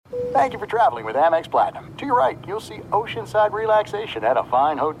Thank you for traveling with Amex Platinum. To your right, you'll see oceanside relaxation at a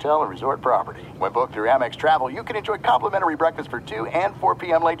fine hotel and resort property. When booked through Amex Travel, you can enjoy complimentary breakfast for 2 and 4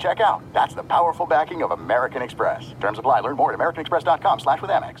 p.m. late checkout. That's the powerful backing of American Express. Terms apply. Learn more at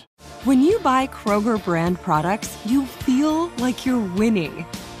americanexpress.com/withAmex. When you buy Kroger brand products, you feel like you're winning.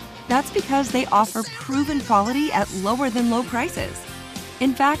 That's because they offer proven quality at lower than low prices.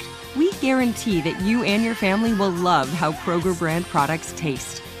 In fact, we guarantee that you and your family will love how Kroger brand products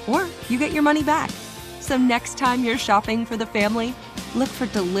taste. Or you get your money back. So next time you're shopping for the family, look for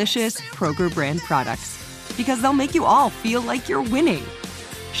delicious Kroger brand products. Because they'll make you all feel like you're winning.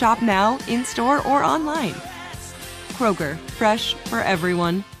 Shop now, in-store, or online. Kroger, fresh for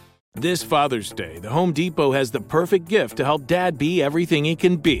everyone. This Father's Day, the Home Depot has the perfect gift to help Dad be everything he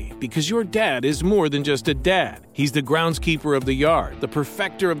can be. Because your dad is more than just a dad. He's the groundskeeper of the yard, the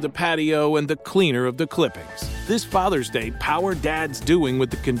perfecter of the patio, and the cleaner of the clippings. This Father's Day, power Dad's doing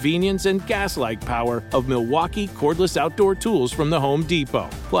with the convenience and gas-like power of Milwaukee cordless outdoor tools from the Home Depot.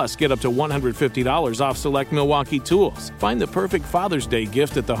 Plus, get up to $150 off select Milwaukee tools. Find the perfect Father's Day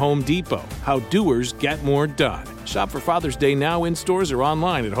gift at the Home Depot. How doers get more done. Shop for Father's Day now in stores or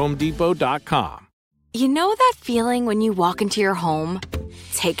online at homedepot.com. You know that feeling when you walk into your home,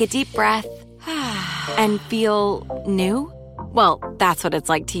 take a deep breath, and feel new? Well, that's what it's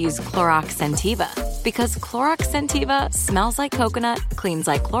like to use Clorox Scentiva. Because Clorox Scentiva smells like coconut, cleans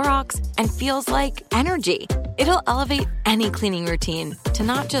like Clorox, and feels like energy. It'll elevate any cleaning routine to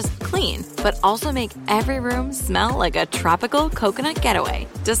not just clean, but also make every room smell like a tropical coconut getaway.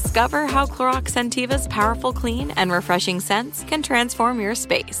 Discover how Clorox Scentiva's powerful clean and refreshing scents can transform your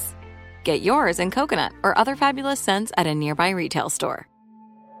space. Get yours in coconut or other fabulous scents at a nearby retail store.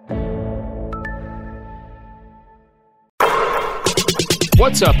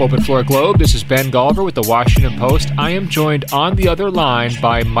 What's up, Open Floor Globe? This is Ben Golliver with the Washington Post. I am joined on the other line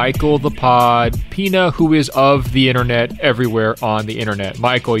by Michael the Pod Pina, who is of the internet everywhere on the internet.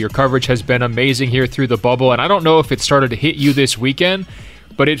 Michael, your coverage has been amazing here through the bubble, and I don't know if it started to hit you this weekend,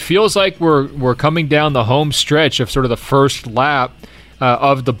 but it feels like we're coming down the home stretch of sort of the first lap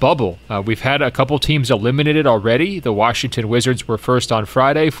of the bubble. We've had a couple teams eliminated already. The Washington Wizards were first on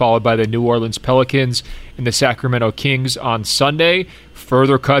Friday, followed by the New Orleans Pelicans and the Sacramento Kings on Sunday.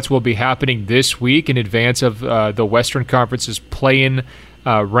 Further cuts will be happening this week in advance of the Western Conference's play-in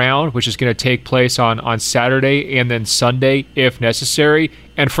round, which is going to take place on Saturday and then Sunday if necessary.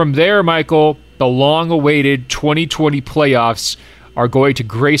 And from there, Michael, the long-awaited 2020 playoffs are going to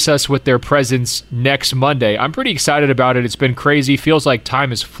grace us with their presence next Monday. I'm pretty excited about it. It's been crazy. Feels like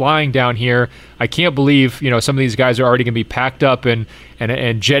time is flying down here. I can't believe, some of these guys are already going to be packed up and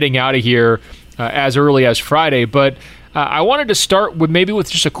jetting out of here as early as Friday. But I wanted to start with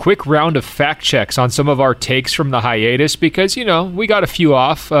just a quick round of fact checks on some of our takes from the hiatus because, we got a few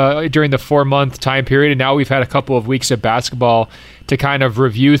off during the 4-month time period, and now we've had a couple of weeks of basketball to kind of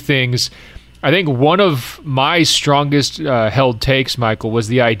review things. I think one of my strongest held takes, Michael, was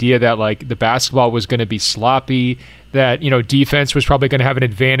the idea that the basketball was going to be sloppy, that defense was probably going to have an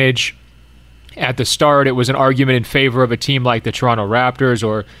advantage at the start. It was an argument in favor of a team like the Toronto Raptors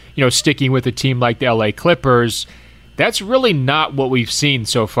or sticking with a team like the LA Clippers. That's really not what we've seen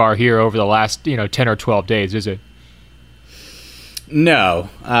so far here over the last 10 or 12 days, is it? No.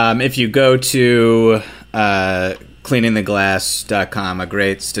 If you go to cleaningtheglass.com, a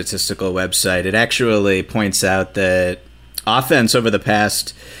great statistical website, it actually points out that offense over the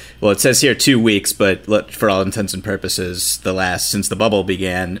past, it says here 2 weeks, but for all intents and purposes, since the bubble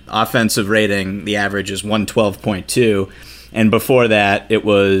began, offensive rating, the average is 112.2, and before that it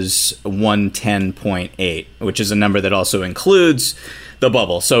was 110.8, which is a number that also includes the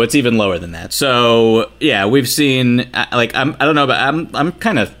bubble, so it's even lower than that. So yeah, we've seen I don't know, but I'm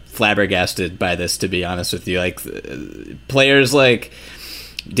kind of flabbergasted by this, to be honest with you. Players like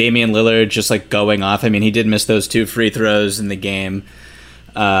Damian Lillard just going off. I mean, he did miss those 2 free throws in the game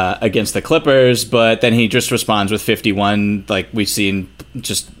against the Clippers, but then he just responds with 51. We've seen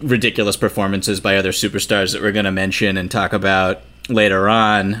just ridiculous performances by other superstars that we're going to mention and talk about later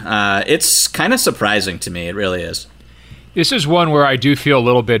on. It's kind of surprising to me. It really is. This is one where I do feel a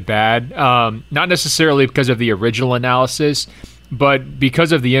little bit bad, not necessarily because of the original analysis, but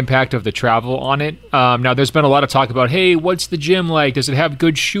because of the impact of the travel on it. Now, there's been a lot of talk about, hey, what's the gym like? Does it have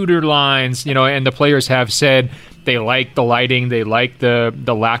good shooter lines? And the players have said they like the lighting, they like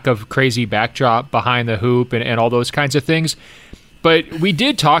the lack of crazy backdrop behind the hoop and all those kinds of things. But we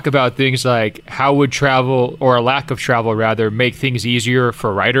did talk about things like how would travel, or a lack of travel rather, make things easier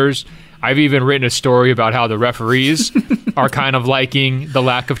for writers. I've even written a story about how the referees are kind of liking the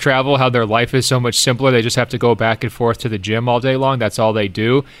lack of travel, how their life is so much simpler. They just have to go back and forth to the gym all day long. That's all they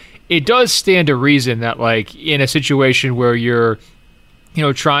do. it does stand to reason that, like, in a situation where you're,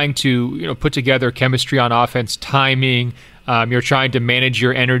 trying to, put together chemistry on offense, timing, you're trying to manage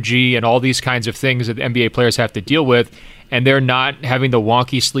your energy and all these kinds of things that NBA players have to deal with, and they're not having the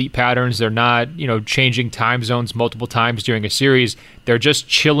wonky sleep patterns. They're not, changing time zones multiple times during a series. They're just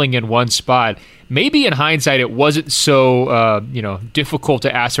chilling in one spot. Maybe in hindsight, it wasn't so, difficult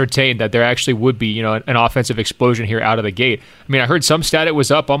to ascertain that there actually would be, an offensive explosion here out of the gate. I mean, I heard some stat it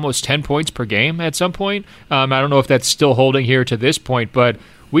was up almost 10 points per game at some point. I don't know if that's still holding here to this point, but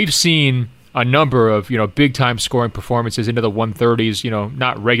we've seen a number of, big-time scoring performances into the 130s,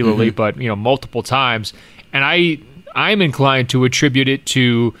 not regularly, but, multiple times. And I'm inclined to attribute it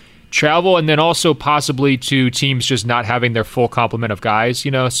to travel, and then also possibly to teams just not having their full complement of guys,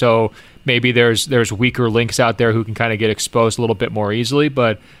 so maybe there's weaker links out there who can kind of get exposed a little bit more easily.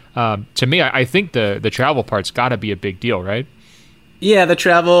 But to me, I think the travel part's got to be a big deal, right? Yeah, the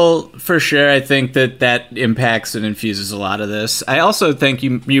travel, for sure. I think that impacts and infuses a lot of this. I also think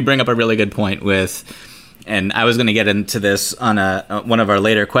you bring up a really good point with, and I was going to get into this on one of our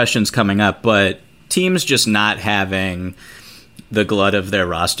later questions coming up, but teams just not having the glut of their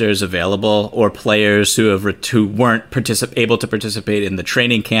rosters available, or players who weren't able to participate in the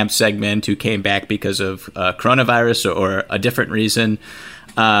training camp segment, who came back because of coronavirus or a different reason.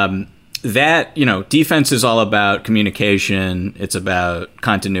 That, defense is all about communication. It's about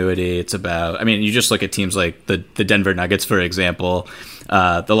continuity. It's about, you just look at teams like the Denver Nuggets, for example,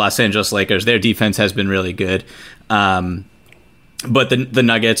 the Los Angeles Lakers. Their defense has been really good. But the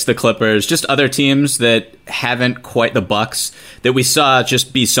Nuggets, the Clippers, just other teams that haven't quite, the Bucks, that we saw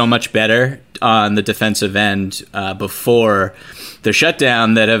just be so much better on the defensive end before the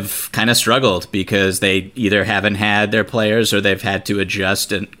shutdown, that have kind of struggled because they either haven't had their players or they've had to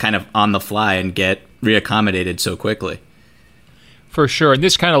adjust and kind of on the fly and get reaccommodated so quickly. For sure. And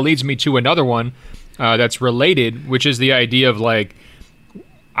this kind of leads me to another one that's related, which is the idea of, like,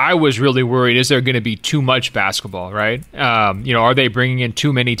 I was really worried, is there going to be too much basketball, right? Are they bringing in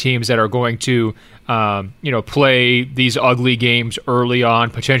too many teams that are going to, play these ugly games early on,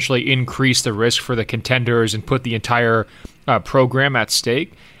 potentially increase the risk for the contenders and put the entire program at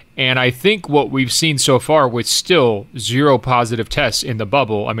stake? And I think what we've seen so far, with still 0 positive tests in the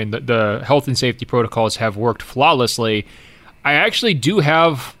bubble, the health and safety protocols have worked flawlessly. I actually do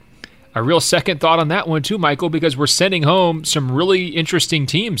have a real second thought on that one too, Michael, because we're sending home some really interesting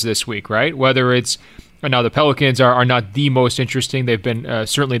teams this week, right? Whether it's, now the Pelicans are not the most interesting. They've been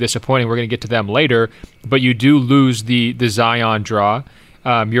certainly disappointing. We're going to get to them later, but you do lose the Zion draw.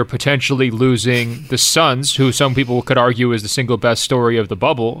 You're potentially losing the Suns, who some people could argue is the single best story of the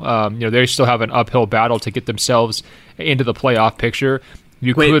bubble. They still have an uphill battle to get themselves into the playoff picture.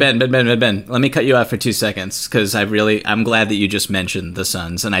 Ben, let me cut you off for 2 seconds, because I'm glad that you just mentioned the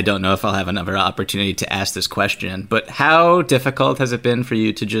Suns, and I don't know if I'll have another opportunity to ask this question, but how difficult has it been for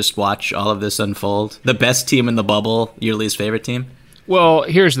you to just watch all of this unfold? The best team in the bubble, your least favorite team? Well,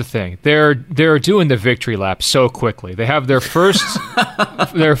 here's the thing. They're doing the victory lap so quickly. They have their first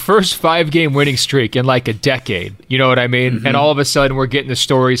 5-game winning streak in like a decade. You know what I mean? Mm-hmm. And all of a sudden we're getting the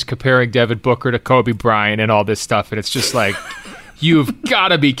stories comparing Devin Booker to Kobe Bryant and all this stuff, and it's just like, you've got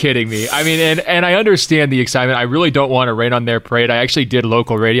to be kidding me. And I understand the excitement. I really don't want to rain on their parade. I actually did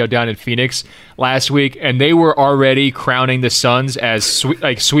local radio down in Phoenix last week, and they were already crowning the Suns as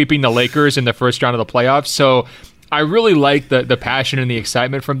sweeping the Lakers in the first round of the playoffs. So I really like the passion and the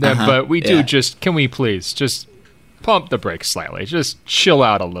excitement from them, but can we please just pump the brakes slightly? Just chill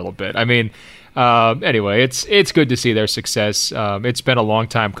out a little bit. Anyway, it's good to see their success. It's been a long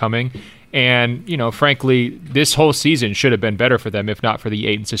time coming. And, frankly, this whole season should have been better for them if not for the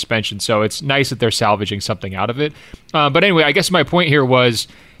Ayton suspension. So it's nice that they're salvaging something out of it. But anyway, I guess my point here was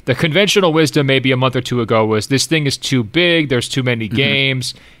the conventional wisdom maybe a month or two ago was this thing is too big, there's too many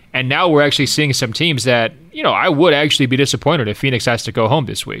games. And now we're actually seeing some teams that, I would actually be disappointed if Phoenix has to go home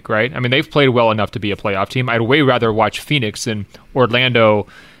this week, right? They've played well enough to be a playoff team. I'd way rather watch Phoenix than Orlando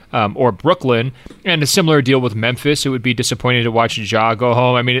or Brooklyn. And a similar deal with Memphis. It would be disappointing to watch Ja go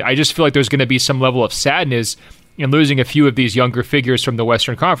home. I just feel like there's going to be some level of sadness in losing a few of these younger figures from the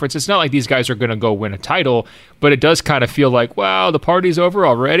Western Conference. It's not like these guys are going to go win a title, but it does kind of feel like, wow, the party's over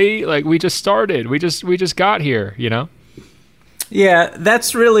already. Like, we just started. We just got here, Yeah,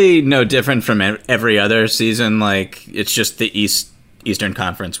 that's really no different from every other season. Like, it's just the Eastern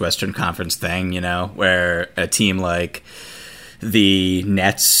Conference, Western Conference thing, where a team like the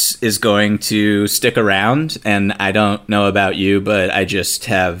Nets is going to stick around. And I don't know about you, but I just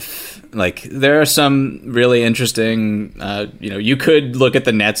have, like, there are some really interesting, you could look at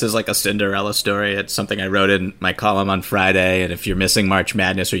the Nets as like a Cinderella story. It's something I wrote in my column on Friday. And if you're missing March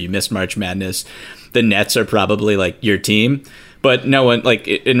Madness or you missed March Madness, the Nets are probably like your team. But no one, like,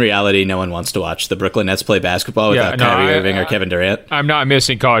 in reality, no one wants to watch the Brooklyn Nets play basketball without Kyrie Irving or Kevin Durant. I'm not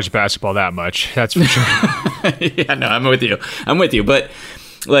missing college basketball that much. That's for sure. Yeah, no, I'm with you. But,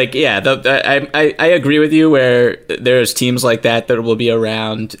 like, yeah, I agree with you where there's teams like that will be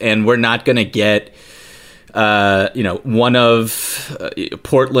around, and we're not going to get, one of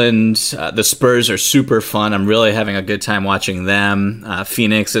Portland. The Spurs are super fun. I'm really having a good time watching them.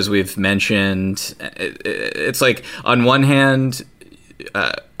 Phoenix, as we've mentioned, it's like on one hand,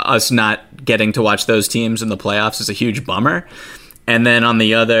 us not getting to watch those teams in the playoffs is a huge bummer. And then on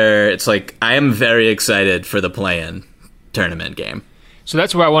the other, it's like I am very excited for the play-in tournament game. So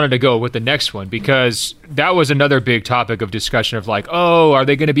that's where I wanted to go with the next one, because that was another big topic of discussion of like, oh, are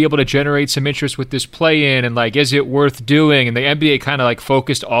they going to be able to generate some interest with this play-in, and like, is it worth doing? And the NBA kind of like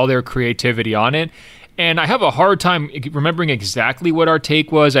focused all their creativity on it. And I have a hard time remembering exactly what our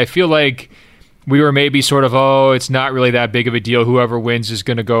take was. I feel like we were maybe sort of, oh, it's not really that big of a deal. Whoever wins is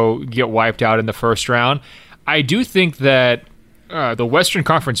going to go get wiped out in the first round. I do think that the Western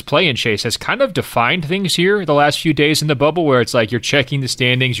Conference play-in chase has kind of defined things here the last few days in the bubble, where it's like you're checking the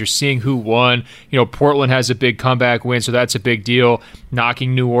standings, you're seeing who won. Portland has a big comeback win, so that's a big deal.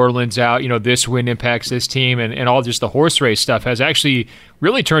 Knocking New Orleans out, this win impacts this team, and all just the horse race stuff has actually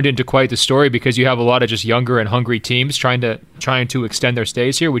really turned into quite the story, because you have a lot of just younger and hungry teams trying to extend their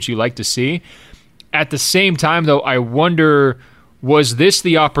stays here, which you like to see. At the same time, though, I wonder, was this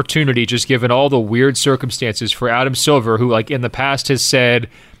the opportunity, just given all the weird circumstances, for Adam Silver, who like in the past has said,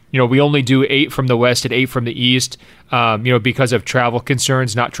 we only do 8 from the West and 8 from the East, because of travel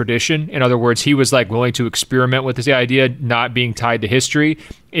concerns, not tradition. In other words, he was like willing to experiment with this idea, not being tied to history,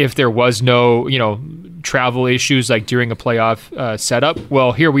 if there was no, travel issues like during a playoff setup.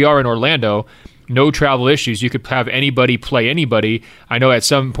 Well, here we are in Orlando. No travel issues. You could have anybody play anybody. I know at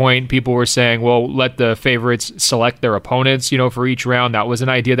some point people were saying, well, let the favorites select their opponents, for each round. That was an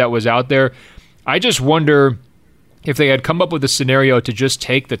idea that was out there. I just wonder if they had come up with a scenario to just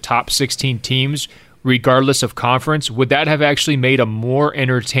take the top 16 teams, regardless of conference, would that have actually made a more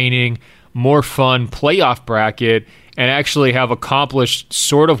entertaining, more fun playoff bracket, and actually have accomplished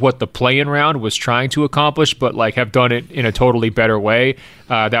sort of what the play-in round was trying to accomplish, but like have done it in a totally better way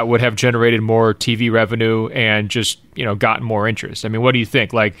that would have generated more TV revenue and just, gotten more interest? I mean, what do you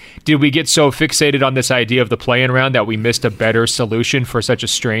think? Like, did we get so fixated on this idea of the play-in round that we missed a better solution for such a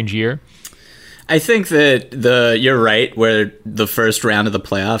strange year? I think that you're right, where the first round of the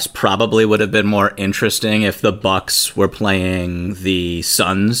playoffs probably would have been more interesting if the Bucks were playing the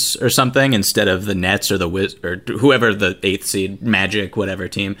Suns or something instead of the Nets or or whoever the 8th seed, Magic, whatever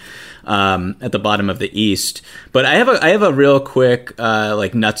team, at the bottom of the East. But I have a real quick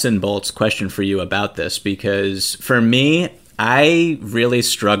nuts and bolts question for you about this, because for me, I really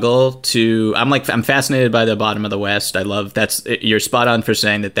struggle to. I'm fascinated by the bottom of the West. I love you're spot on for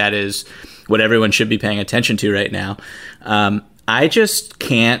saying that is what everyone should be paying attention to right now. I just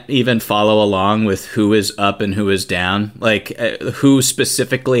can't even follow along with who is up and who is down. Like who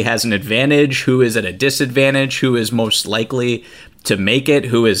specifically has an advantage, who is at a disadvantage, who is most likely to make it,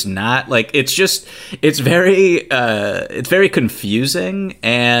 who is not. Like it's very confusing,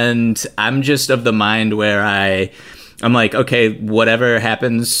 and I'm just of the mind where I'm like, okay, whatever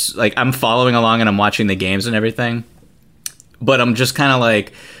happens, like I'm following along and I'm watching the games and everything, but I'm just kind of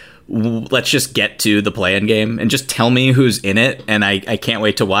like, let's just get to the play-in game and just tell me who's in it, and I can't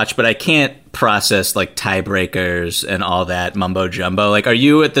wait to watch. But I can't process like tiebreakers and all that mumbo jumbo. Like, are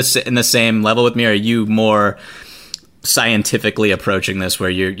you in the same level with me, or are you more scientifically approaching this where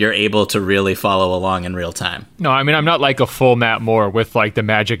you're able to really follow along in real time? No, I mean, I'm not like a full Matt Moore with like the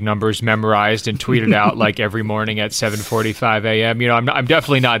magic numbers memorized and tweeted out like every morning at 7:45 a.m. I'm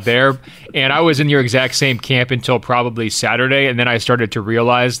definitely not there. And I was in your exact same camp until probably Saturday, and then I started to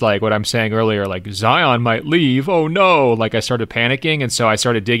realize like what I'm saying earlier, like Zion might leave. Oh no! Like I started panicking, and so I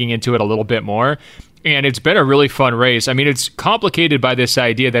started digging into it a little bit more. And it's been a really fun race. I mean, it's complicated by this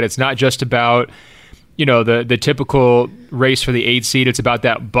idea that it's not just about the typical race for the 8th seed. It's about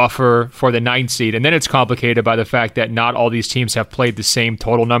that buffer for the 9th seed. And then it's complicated by the fact that not all these teams have played the same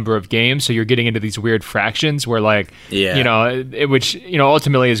total number of games. So you're getting into these weird fractions where which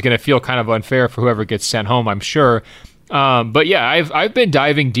ultimately is going to feel kind of unfair for whoever gets sent home, I'm sure. But yeah, I've been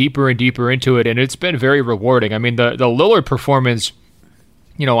diving deeper and deeper into it, and it's been very rewarding. I mean, the Lillard performance,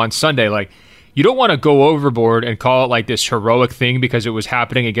 on Sunday, like, you don't want to go overboard and call it like this heroic thing because it was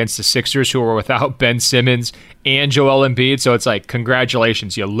happening against the Sixers, who were without Ben Simmons and Joel Embiid. So it's like,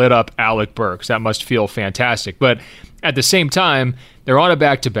 congratulations, you lit up Alec Burks. That must feel fantastic. But at the same time, they're on a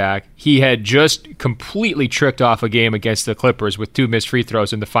back-to-back. He had just completely tricked off a game against the Clippers with 2 missed free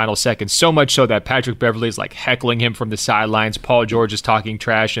throws in the final seconds, so much so that Patrick Beverley is like heckling him from the sidelines. Paul George is talking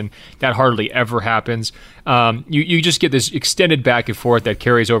trash, and that hardly ever happens. You just get this extended back and forth that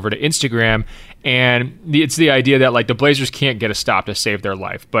carries over to Instagram, and it's the idea that like the Blazers can't get a stop to save their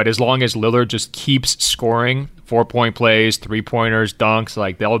life. But as long as Lillard just keeps scoring 4-point plays, 3-pointers, dunks,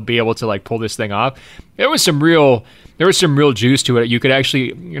 like they'll be able to like pull this thing off. There was some real juice to it. You could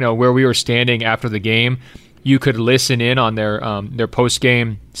actually, where we were standing after the game, you could listen in on their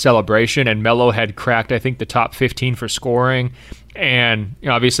post-game celebration, and Melo had cracked, I think, the top 15 for scoring. And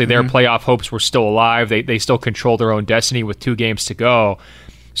obviously their playoff hopes were still alive. They still control their own destiny with 2 games to go.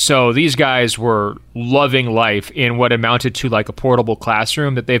 So these guys were loving life in what amounted to like a portable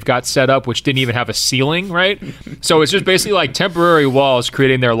classroom that they've got set up, which didn't even have a ceiling, right? So it's just basically like temporary walls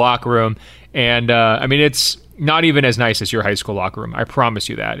creating their locker room. And it's not even as nice as your high school locker room. I promise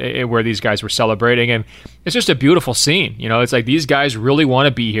you that, where these guys were celebrating. And it's just a beautiful scene. It's like these guys really want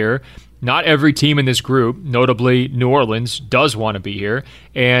to be here. Not every team in this group, notably New Orleans, does want to be here.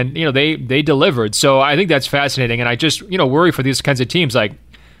 And, they delivered. So I think that's fascinating. And I just, worry for these kinds of teams like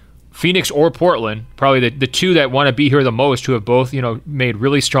Phoenix or Portland, probably the 2 that want to be here the most, who have both, made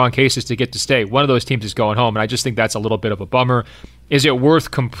really strong cases to get to stay. One of those teams is going home, and I just think that's a little bit of a bummer. Is it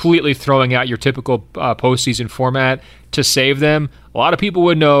worth completely throwing out your typical postseason format to save them? A lot of people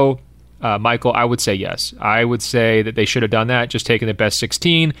would know. Michael, I would say yes. I would say that they should have done that, just taken the best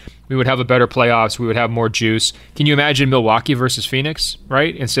 16. We would have a better playoffs. We would have more juice. Can you imagine Milwaukee versus Phoenix,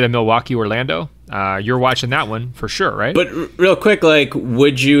 right? Instead of Milwaukee, Orlando? You're watching that one for sure, right? But real quick, like,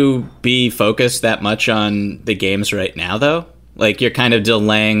 would you be focused that much on the games right now, though? Like, you're kind of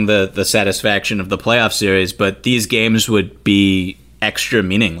delaying the satisfaction of the playoff series, but these games would be extra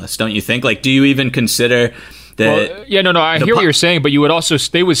meaningless, don't you think? Like, do you even consider... I hear what you're saying, but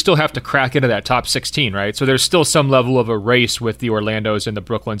they would still have to crack into that top 16, right? So there's still some level of a race with the Orlandos and the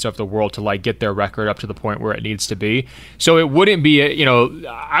Brooklyns of the world to like get their record up to the point where it needs to be. So it wouldn't be,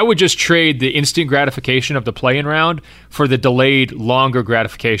 I would just trade the instant gratification of the play-in round for the delayed, longer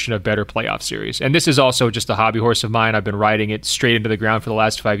gratification of better playoff series. And this is also just a hobby horse of mine. I've been riding it straight into the ground for the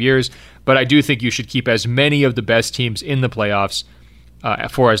last 5 years, but I do think you should keep as many of the best teams in the playoffs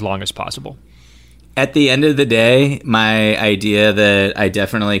for as long as possible. At the end of the day, my idea that I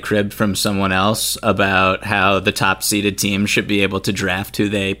definitely cribbed from someone else about how the top-seeded team should be able to draft who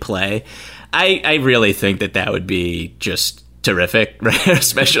they play, I really think that would be just terrific, right?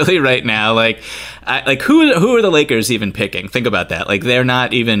 Especially right now. Who are the Lakers even picking? Think about that. Like, they're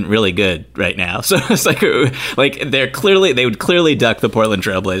not even really good right now. So it's like they would clearly duck the Portland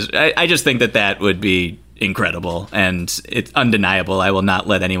Trailblazers. I just think that would be incredible, and it's undeniable. I will not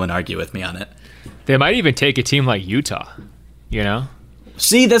let anyone argue with me on it. They might even take a team like Utah,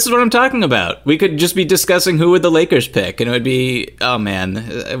 See, this is what I'm talking about. We could just be discussing who would the Lakers pick, and it would be, oh man,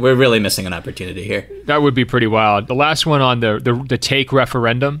 we're really missing an opportunity here. That would be pretty wild. The last one on the take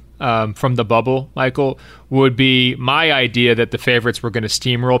referendum from the bubble, Michael, would be my idea that the favorites were going to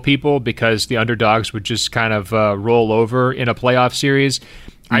steamroll people because the underdogs would just kind of roll over in a playoff series.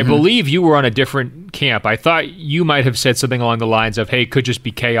 I believe you were on a different camp. I thought you might have said something along the lines of, hey, it could just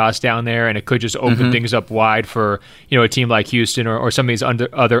be chaos down there, and it could just open things up wide for a team like Houston or some of these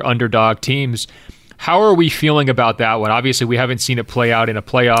other underdog teams. How are we feeling about that one? Obviously, we haven't seen it play out in a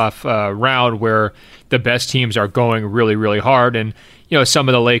playoff round where the best teams are going really, really hard. And, some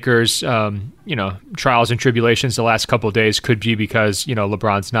of the Lakers, trials and tribulations the last couple of days could be because,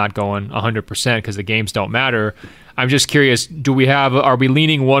 LeBron's not going 100% because the games don't matter. I'm just curious, are we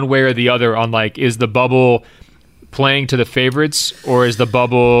leaning one way or the other on is the bubble playing to the favorites or is the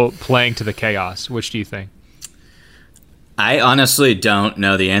bubble playing to the chaos? Which do you think? I honestly don't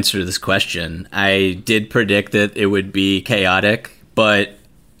know the answer to this question. I did predict that it would be chaotic, but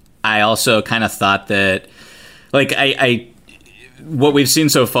I also kind of thought that what we've seen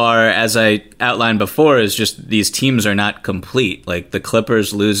so far, as I outlined before, is just these teams are not complete. Like the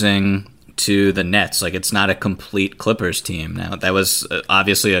Clippers losing to the Nets, it's not a complete Clippers team. Now, that was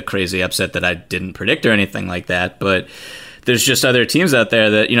obviously a crazy upset that I didn't predict or anything like that, but there's just other teams out there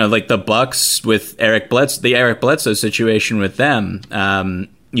that, like the Bucks with the Eric Bledsoe situation with them.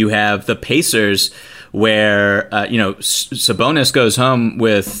 You have the Pacers where, Sabonis goes home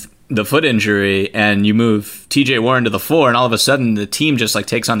with the foot injury and you move TJ Warren to the 4 and all of a sudden the team just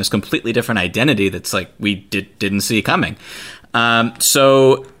takes on this completely different identity that's we didn't see coming.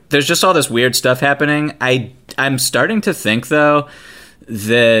 So there's just all this weird stuff happening. I'm starting to think, though,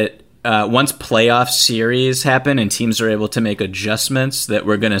 that once playoff series happen and teams are able to make adjustments, that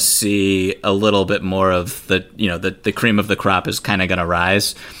we're going to see a little bit more of the cream of the crop is kind of going to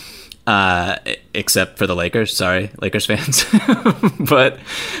rise. Except for the Lakers. Sorry, Lakers fans. But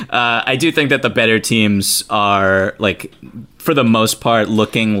I do think that the better teams are, like, for the most part,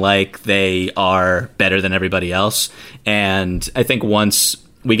 looking like they are better than everybody else. And I think once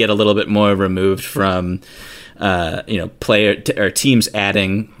we get a little bit more removed from, teams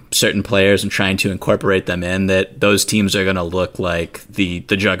adding certain players and trying to incorporate them in, that those teams are going to look like the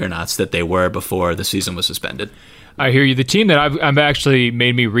juggernauts that they were before the season was suspended. I hear you. The team that I've actually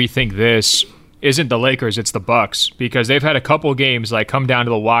made me rethink this isn't the Lakers, it's the Bucks, because they've had a couple games like come down to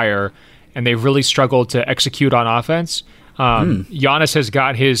the wire and they've really struggled to execute on offense. Giannis has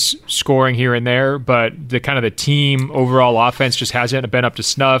got his scoring here and there, but the team overall offense just hasn't been up to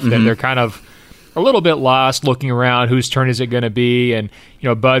snuff. Mm-hmm. They're kind of a little bit lost, looking around, whose turn is it going to be? And,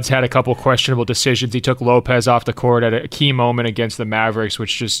 Bud's had a couple questionable decisions. He took Lopez off the court at a key moment against the Mavericks,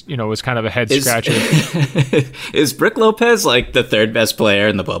 which just, was kind of a head-scratcher. Is Brook Lopez, like, the third best player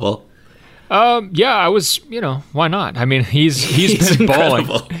in the bubble? Yeah, I was, why not? I mean, he's been balling.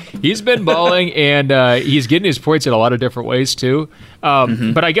 He's been balling, and he's getting his points in a lot of different ways, too.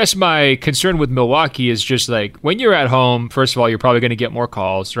 But I guess my concern with Milwaukee is just, like, when you're at home, first of all, you're probably going to get more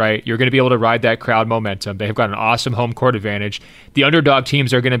calls, right? You're going to be able to ride that crowd momentum. They've got an awesome home court advantage. The underdog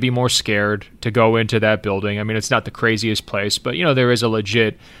teams are going to be more scared to go into that building. I mean, it's not the craziest place, but, there is a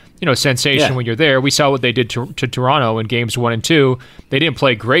legit sensation when you're there. We saw what they did to Toronto in games 1 and 2. They didn't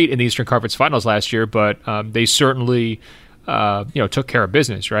play great in the Eastern Conference Finals last year, but they certainly, took care of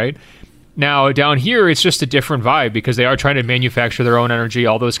business, right? Now, down here, it's just a different vibe because they are trying to manufacture their own energy,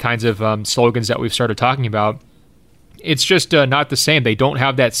 all those kinds of slogans that we've started talking about. It's just not the same. They don't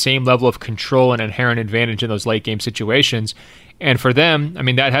have that same level of control and inherent advantage in those late game situations. And for them, I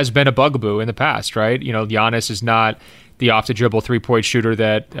mean, that has been a bugaboo in the past, right? Giannis is not the off-the-dribble three-point shooter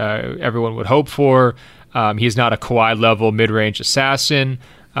that everyone would hope for. He's not a Kawhi-level mid-range assassin.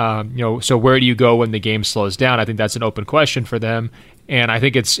 So where do you go when the game slows down? I think that's an open question for them, and I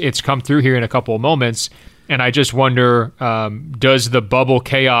think it's come through here in a couple of moments. And I just wonder, does the bubble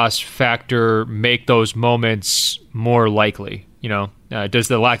chaos factor make those moments more likely? Does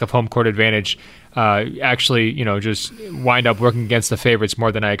the lack of home court advantage actually, just wind up working against the favorites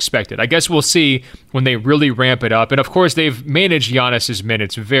more than I expected? I guess we'll see when they really ramp it up. And of course, they've managed Giannis's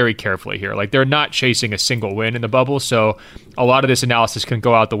minutes very carefully here. Like, they're not chasing a single win in the bubble, so a lot of this analysis can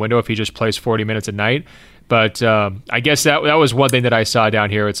go out the window if he just plays 40 minutes a night. But I guess that was one thing that I saw down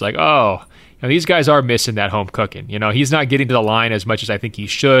here. It's like, these guys are missing that home cooking. He's not getting to the line as much as I think he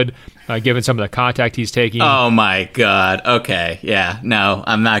should, given some of the contact he's taking. Oh, my God. Okay. Yeah. No,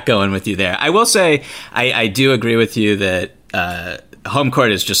 I'm not going with you there. I will say I do agree with you that home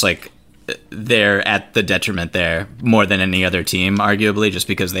court is just like they're at the detriment there more than any other team, arguably, just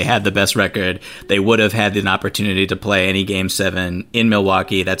because they had the best record. They would have had an opportunity to play any Game 7 in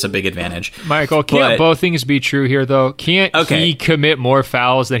Milwaukee. That's a big advantage. Michael, can't both things be true here, though? Can't he commit more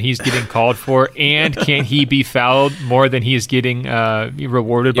fouls than he's getting called for? And can't he be fouled more than he is getting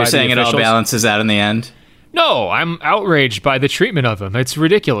rewarded by the officials? You're saying it all balances out in the end? No, I'm outraged by the treatment of him. It's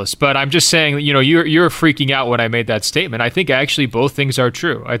ridiculous. But I'm just saying, you're freaking out when I made that statement. I think actually both things are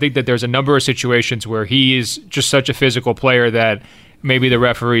true. I think that there's a number of situations where he is just such a physical player that maybe the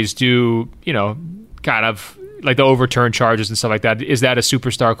referees do, kind of like the overturn charges and stuff like that. Is that a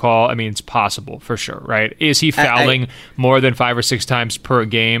superstar call? I mean, it's possible for sure, right? Is he fouling more than 5 or 6 times per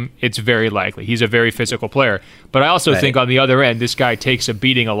game? It's very likely. He's a very physical player. But I also think on the other end, this guy takes a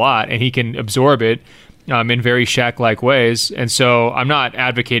beating a lot and he can absorb it in very Shaq-like ways. And so I'm not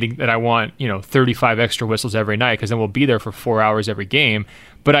advocating that I want, 35 extra whistles every night, because then we'll be there for 4 hours every game.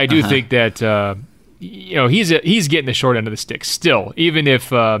 But I do think that, he's getting the short end of the stick still, even if,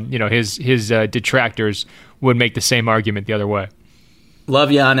 his detractors would make the same argument the other way. Love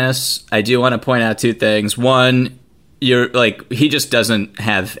Giannis. I do want to point out 2 things. One, he just doesn't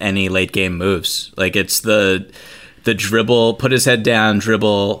have any late game moves. Like, it's the dribble, put his head down,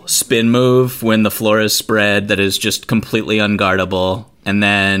 dribble, spin move when the floor is spread that is just completely unguardable. And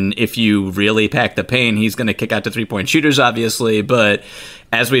then if you really pack the paint, he's going to kick out to 3-point shooters, obviously. But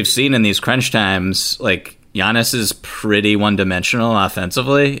as we've seen in these crunch times, like, Giannis is pretty one-dimensional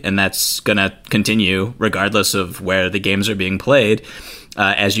offensively, and that's going to continue regardless of where the games are being played.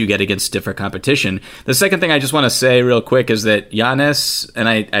 as you get against different competition. The second thing I just want to say real quick is that Giannis, and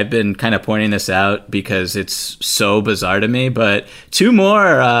I've been kind of pointing this out because it's so bizarre to me, but 2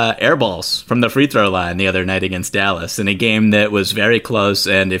 more air balls from the free throw line the other night against Dallas in a game that was very close.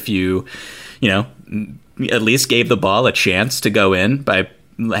 And if you at least gave the ball a chance to go in by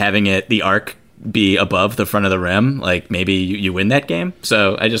having the arc be above the front of the rim, like maybe you win that game.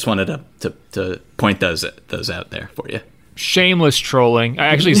 So I just wanted to point those out there for you. Shameless trolling.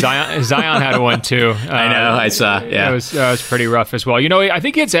 Actually, Zion had one too. I know. I saw. Yeah, it was pretty rough as well. I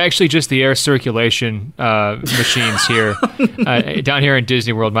think it's actually just the air circulation machines here down here in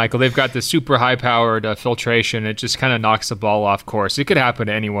Disney World, Michael. They've got the super high-powered filtration. It just kind of knocks the ball off course. It could happen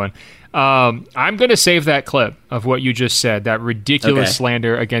to anyone. I'm going to save that clip of what you just said, that ridiculous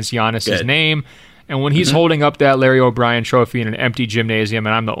slander against Giannis's name. And when he's holding up that Larry O'Brien trophy in an empty gymnasium,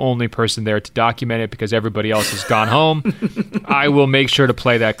 and I'm the only person there to document it because everybody else has gone home, I will make sure to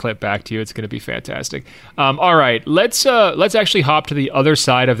play that clip back to you. It's going to be fantastic. All right, let's actually hop to the other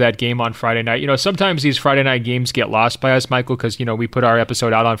side of that game on Friday night. Sometimes these Friday night games get lost by us, Michael, because we put our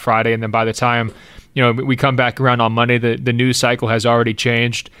episode out on Friday, and then by the time we come back around on Monday, the news cycle has already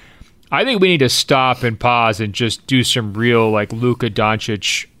changed. I think we need to stop and pause and just do some real Luka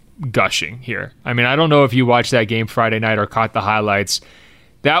Doncic gushing here. I mean, I don't know if you watched that game Friday night or caught the highlights.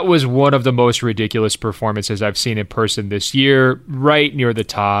 That was one of the most ridiculous performances I've seen in person this year, right near the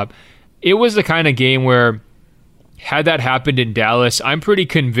top. It was the kind of game where, had that happened in Dallas, I'm pretty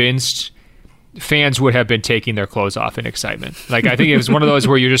convinced fans would have been taking their clothes off in excitement. I think it was one of those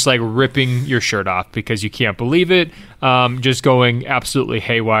where you're just ripping your shirt off because you can't believe it, just going absolutely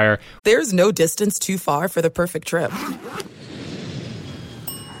haywire. There's no distance too far for the perfect trip.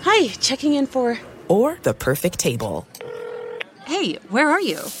 Hi, checking in for... Or the perfect table. Hey, where are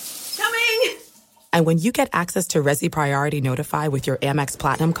you? Coming! And when you get access to Resi Priority Notify with your Amex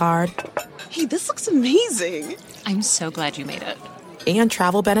Platinum card... Hey, this looks amazing. I'm so glad you made it. And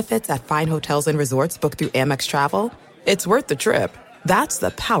travel benefits at fine hotels and resorts booked through Amex Travel, it's worth the trip. That's the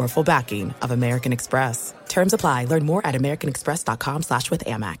powerful backing of American Express. Terms apply. Learn more at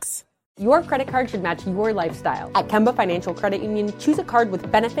americanexpress.com/withAmex. Your credit card should match your lifestyle. At Kemba Financial Credit Union, choose a card with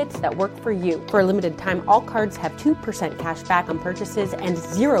benefits that work for you. For a limited time, all cards have 2% cash back on purchases and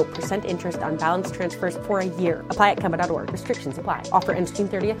 0% interest on balance transfers for a year. Apply at Kemba.org. Restrictions apply. Offer ends June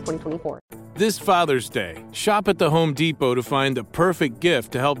 30th, 2024. This Father's Day, shop at the Home Depot to find the perfect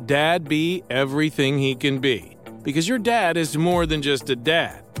gift to help Dad be everything he can be. Because your dad is more than just a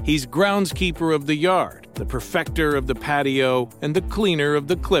dad. He's groundskeeper of the yard, the perfecter of the patio, and the cleaner of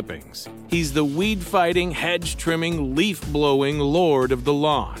the clippings. He's the weed-fighting, hedge-trimming, leaf-blowing lord of the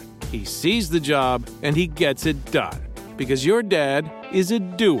lawn. He sees the job, and he gets it done. Because your dad is a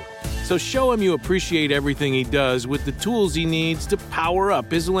doer. So show him you appreciate everything he does with the tools he needs to power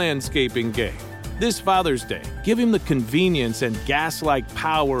up his landscaping game. This Father's Day, give him the convenience and gas-like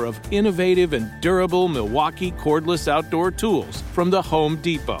power of innovative and durable Milwaukee cordless outdoor tools from the Home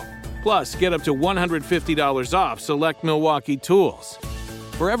Depot. Plus, get up to $150 off select Milwaukee tools.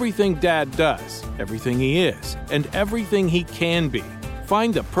 For everything Dad does, everything he is, and everything he can be,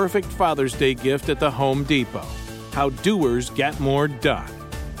 find the perfect Father's Day gift at the Home Depot. How doers get more done.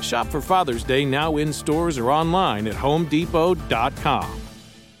 Shop for Father's Day now in stores or online at homedepot.com.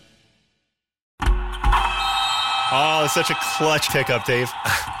 Oh, such a clutch pickup, Dave.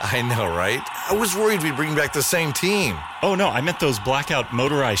 I know, right? I was worried we'd bring back the same team. Oh, no, I meant those blackout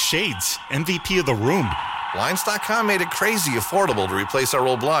motorized shades. MVP of the room. Blinds.com made it crazy affordable to replace our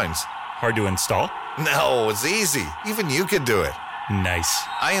old blinds. Hard to install? No, it's easy. Even you could do it. Nice.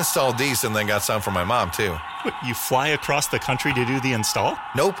 I installed these and then got some for my mom, too. What, you fly across the country to do the install?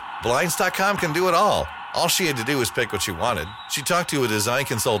 Nope. Blinds.com can do it all. All she had to do was pick what she wanted. She talked to a design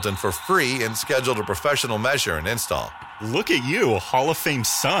consultant for free and scheduled a professional measure and install. Look at you, Hall of Fame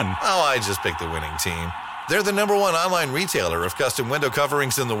son. Oh, I just picked the winning team. They're the #1 online retailer of custom window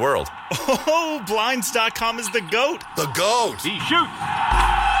coverings in the world. Oh, Blinds.com is the GOAT. The GOAT. He shoots.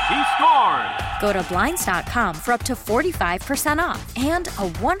 He scores. Go to Blinds.com for up to 45% off and a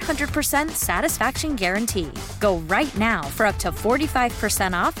 100% satisfaction guarantee. Go right now for up to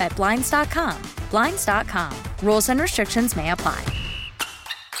 45% off at Blinds.com. Blinds.com. Rules and restrictions may apply.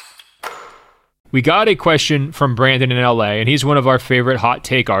 We got a question from Brandon in LA, and he's one of our favorite hot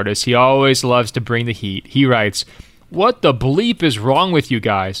take artists. He always loves to bring the heat. He writes, "What the bleep is wrong with you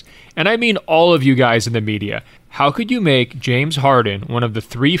guys? And I mean all of you guys in the media. How could you make James Harden one of the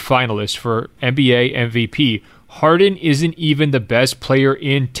 3 finalists for NBA MVP, Harden isn't even the best player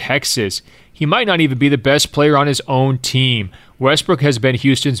in Texas. He might not even be the best player on his own team. Westbrook has been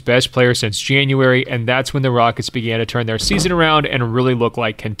Houston's best player since January, and that's when the Rockets began to turn their season around and really look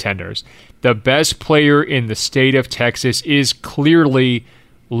like contenders. The best player in the state of Texas is clearly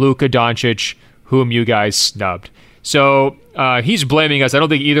Luka Doncic, whom you guys snubbed. So he's blaming us. I don't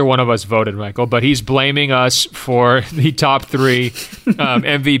think either one of us voted, Michael, but he's blaming us for the top 3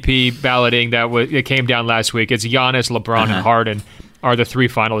 MVP balloting that came down last week. It's Giannis, LeBron, and Harden are the 3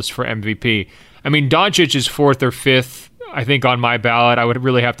 finalists for MVP. I mean, Doncic is 4th or 5th, I think, on my ballot. I would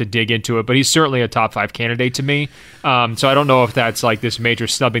really have to dig into it, but he's certainly a top 5 candidate to me. So I don't know if that's like this major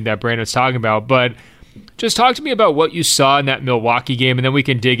snubbing that Brandon's talking about, but just talk to me about what you saw in that Milwaukee game, and then we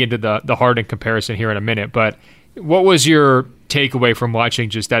can dig into the Harden comparison here in a minute. But what was your takeaway from watching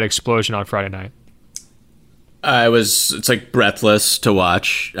just that explosion on Friday night? It's like breathless to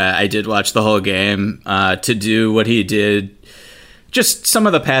watch. I did watch the whole game. To do what he did, just some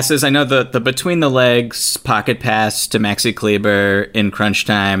of the passes. I know the between the legs pocket pass to Maxi Kleber in crunch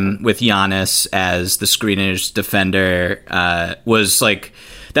time with Giannis as the screenage defender was like,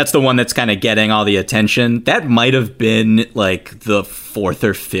 that's the one that's kind of getting all the attention. That might have been like the 4th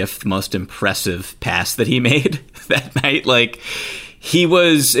or 5th most impressive pass that he made that night. Like it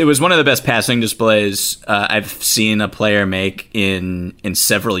was one of the best passing displays I've seen a player make in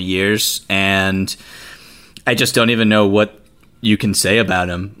several years. And I just don't even know what you can say about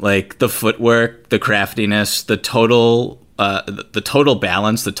him. Like the footwork, the craftiness, the total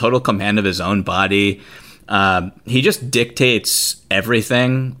balance, the total command of his own body. He just dictates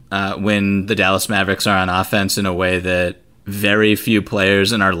everything when the Dallas Mavericks are on offense in a way that very few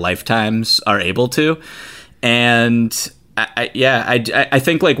players in our lifetimes are able to. And I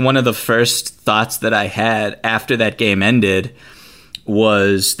think like one of the first thoughts that I had after that game ended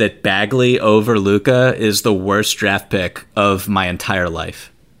was that Bagley over Luka is the worst draft pick of my entire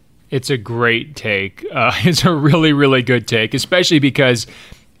life. It's a great take. It's a really, really good take, especially because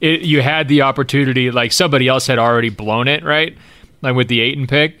you had the opportunity, like somebody else had already blown it, right? Like with the Ayton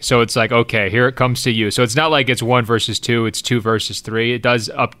pick. So it's like, okay, here it comes to you. So it's not like it's 1 versus 2, it's 2 versus 3. It does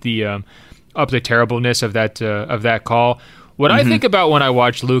up the terribleness of that call. What I think about when I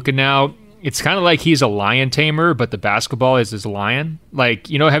watch Luka now, it's kind of like he's a lion tamer, but the basketball is his lion. Like,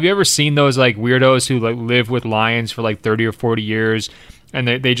 have you ever seen those like weirdos who like live with lions for like 30 or 40 years and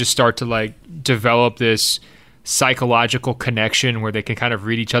they just start to like develop this psychological connection where they can kind of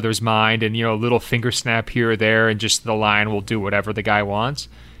read each other's mind and, a little finger snap here or there and just the lion will do whatever the guy wants.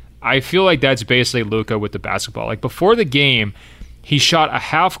 I feel like that's basically Luka with the basketball. Like before the game, he shot a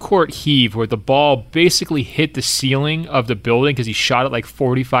half-court heave where the ball basically hit the ceiling of the building because he shot it like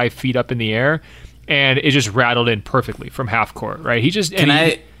 45 feet up in the air, and it just rattled in perfectly from half-court, right? Can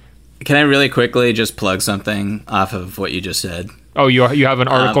I really quickly just plug something off of what you just said? Oh, you have an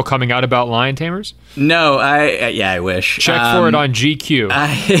article coming out about lion tamers? No, I wish. Check for it on GQ.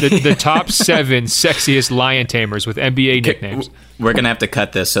 The top 7 sexiest lion tamers with NBA nicknames. We're going to have to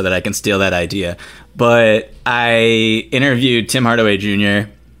cut this so that I can steal that idea. But I interviewed Tim Hardaway Jr.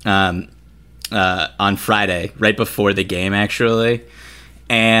 On Friday, right before the game, actually.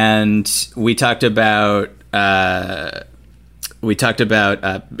 And we talked about an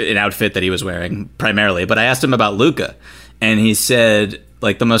outfit that he was wearing primarily. But I asked him about Luka. And he said,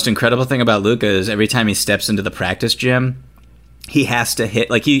 like, the most incredible thing about Luka is every time he steps into the practice gym, he has to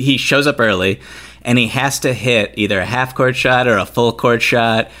hit, like, he shows up early, and he has to hit either a half-court shot or a full-court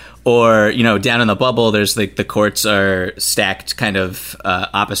shot, or, down in the bubble, there's, like, the courts are stacked kind of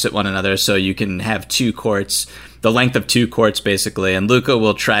opposite one another, so you can have 2 courts, the length of 2 courts, basically, and Luka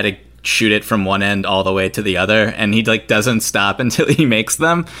will try to shoot it from one end all the way to the other, and he, like, doesn't stop until he makes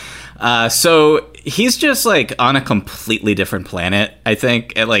them. So he's just like on a completely different planet, I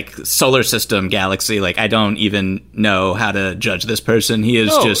think, like solar system, galaxy. Like, I don't even know how to judge this person. He is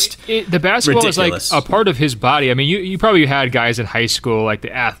the basketball ridiculous. Is like a part of his body. I mean, you probably had guys in high school, like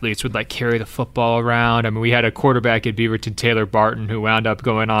the athletes would like carry the football around. I mean, we had a quarterback at Beaverton, Taylor Barton, who wound up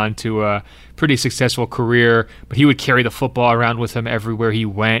going on to a pretty successful career, but he would carry the football around with him everywhere he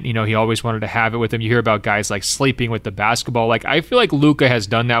went. He always wanted to have it with him. You hear about guys like sleeping with the basketball. Like, I feel like Luka has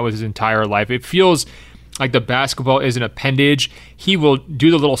done that with his entire life. It feels like the basketball is an appendage. He will do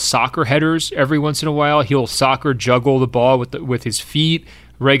the little soccer headers every once in a while. He'll soccer juggle the ball with his feet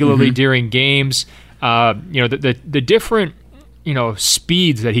regularly during games. The different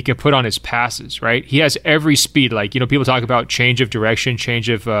speeds that he can put on his passes, right? He has every speed. Like, people talk about change of direction, change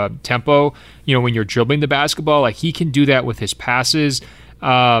of tempo, when you're dribbling the basketball. Like, he can do that with his passes.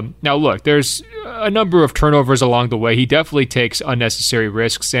 Now, look, there's a number of turnovers along the way. He definitely takes unnecessary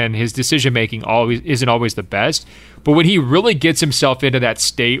risks, and his decision-making isn't always the best. But when he really gets himself into that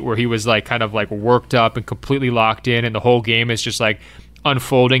state where he was like kind of like worked up and completely locked in, and the whole game is just like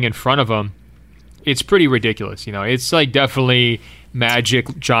unfolding in front of him, it's pretty ridiculous. It's like definitely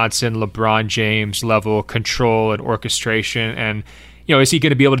Magic Johnson, LeBron James level control and orchestration. And, is he going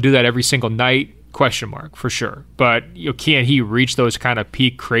to be able to do that every single night? Question mark, for sure. But can he reach those kind of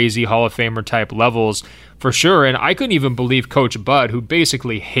peak crazy Hall of Famer type levels? For sure. And I couldn't even believe Coach Bud, who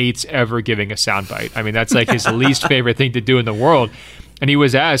basically hates ever giving a soundbite. I mean, that's like his least favorite thing to do in the world. And he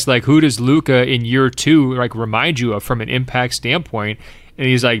was asked, like, who does Luka in year 2 like remind you of from an impact standpoint? And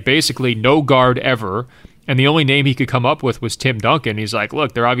he's like, basically no guard ever. And the only name he could come up with was Tim Duncan. He's like,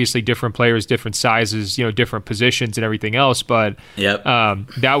 look, they're obviously different players, different sizes, different positions and everything else. But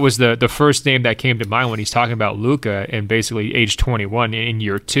that was the first name that came to mind when he's talking about Luka and basically age 21 in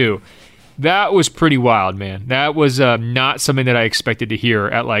year 2. That was pretty wild, man. That was not something that I expected to hear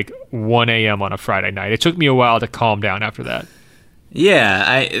at like 1 a.m. on a Friday night. It took me a while to calm down after that.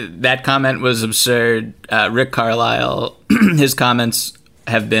 Yeah, that comment was absurd. Rick Carlisle, his comments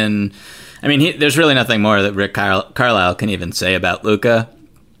have been... I mean, there's really nothing more that Rick Carlisle can even say about Luka.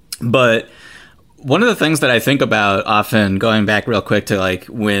 But one of the things that I think about often, going back real quick to like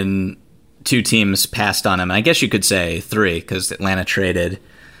when 2 teams passed on him, and I guess you could say 3 because Atlanta traded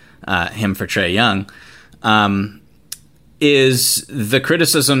him for Trae Young, is the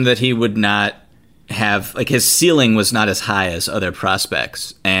criticism that he would not have, like his ceiling was not as high as other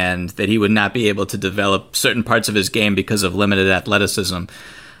prospects, and that he would not be able to develop certain parts of his game because of limited athleticism.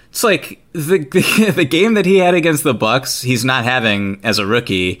 It's like the game that he had against the Bucks, he's not having as a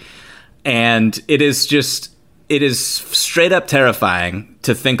rookie, and it is straight up terrifying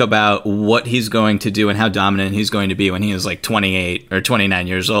to think about what he's going to do and how dominant he's going to be when he is like 28 or 29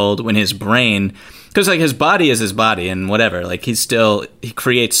 years old, when his brain, because like his body is his body and whatever, like he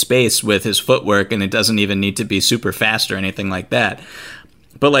creates space with his footwork, and it doesn't even need to be super fast or anything like that.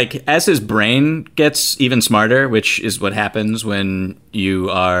 But like as his brain gets even smarter, which is what happens when you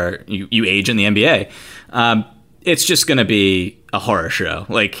age in the NBA, it's just going to be a horror show.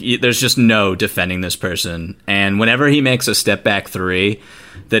 Like there's just no defending this person. And whenever he makes a step back 3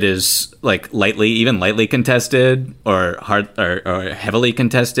 that is like lightly contested or hard or heavily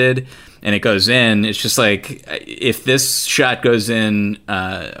contested, and it goes in, it's just like, if this shot goes in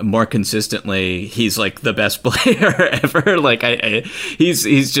more consistently, he's like the best player ever. Like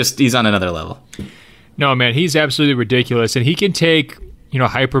he's on another level. No, man, he's absolutely ridiculous, and he can take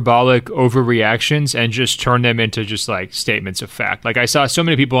hyperbolic overreactions and just turn them into just like statements of fact. Like I saw so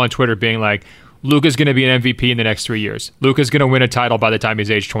many people on Twitter being like, Luka's going to be an MVP in the next 3 years. Luka's going to win a title by the time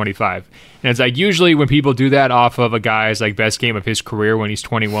he's age 25. And it's like, usually when people do that off of a guy's like best game of his career when he's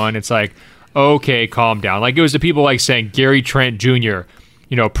 21, it's like, okay, calm down. Like it was the people like saying Gary Trent Jr.,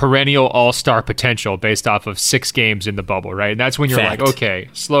 perennial all-star potential based off of 6 games in the bubble, right? And that's when you're like, okay,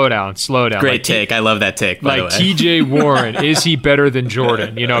 slow down. Great like, take. I love that take, by the way. Like TJ Warren, is he better than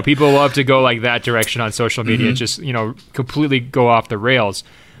Jordan? People love to go like that direction on social media and just, completely go off the rails.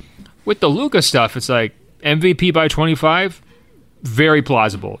 With the Luka stuff, it's like MVP by 25, very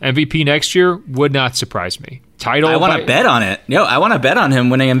plausible. MVP next year would not surprise me. Title. I want to bet on it. I want to bet on him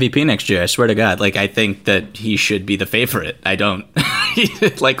winning MVP next year. I swear to God. Like I think that he should be the favorite. I don't.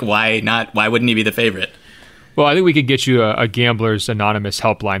 Like why not? Why wouldn't he be the favorite? Well, I think we could get you a Gamblers Anonymous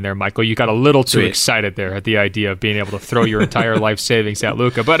helpline there, Michael. You got a little too excited there at the idea of being able to throw your entire life savings at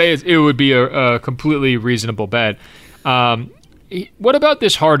Luka, but it would be a completely reasonable bet. What about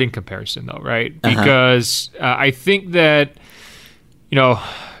this Harden comparison, though, right? Because I think that,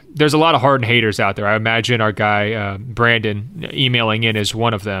 there's a lot of Harden haters out there. I imagine our guy, Brandon, emailing in is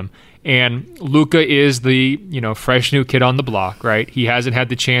one of them. And Luka is the, fresh new kid on the block, right? He hasn't had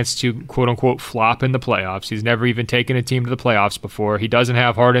the chance to, quote-unquote, flop in the playoffs. He's never even taken a team to the playoffs before. He doesn't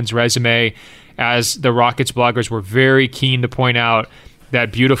have Harden's resume, as the Rockets bloggers were very keen to point out.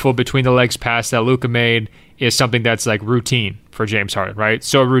 That beautiful between-the-legs pass that Luka made is something that's like routine for James Harden, right?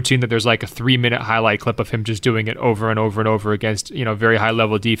 So routine that there's like a 3-minute highlight clip of him just doing it over and over and over against, very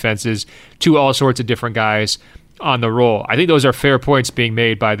high-level defenses to all sorts of different guys on the roll. I think those are fair points being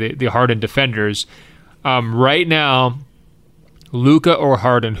made by the Harden defenders. Right now, Luka or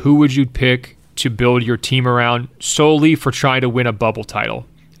Harden, who would you pick to build your team around solely for trying to win a bubble title,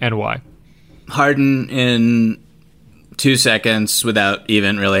 and why? Harden in 2 seconds without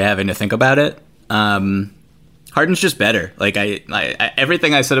even really having to think about it. Harden's just better. Like I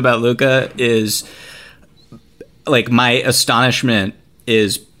everything I said about Luka is like, my astonishment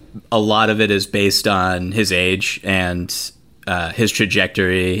is a lot of it is based on his age and his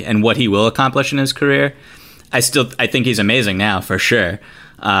trajectory and what he will accomplish in his career, I think he's amazing now for sure.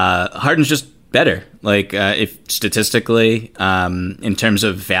 Harden's just better, like if statistically, in terms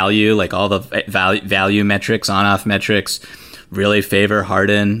of value, like all the value metrics, on-off metrics really favor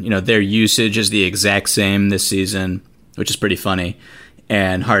Harden. Their usage is the exact same this season, which is pretty funny.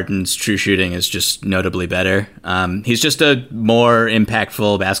 And Harden's true shooting is just notably better. He's just a more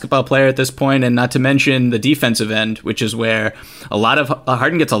impactful basketball player at this point, and not to mention the defensive end, which is where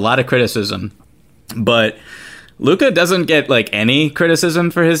Harden gets a lot of criticism. But Luka doesn't get like any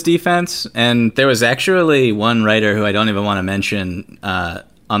criticism for his defense. And there was actually one writer who I don't even want to mention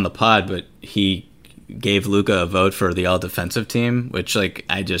on the pod, but he gave Luka a vote for the all-defensive team, which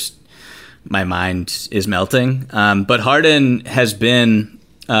my mind is melting. But Harden has been,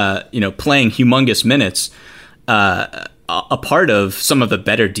 playing humongous minutes, a part of some of the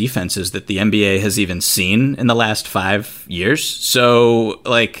better defenses that the NBA has even seen in the last 5 years. So,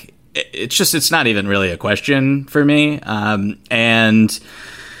 it's not even really a question for me. And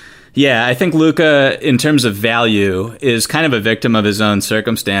yeah, I think Luka, in terms of value, is kind of a victim of his own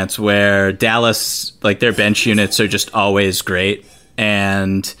circumstance, where Dallas, their bench units are just always great.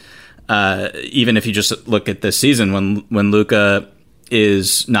 And even if you just look at this season, when Luka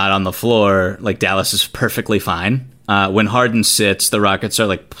is not on the floor, Dallas is perfectly fine. When Harden sits, the Rockets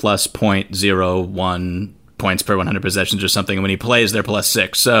are plus 0.01 points per 100 possessions or something. And when he plays, they're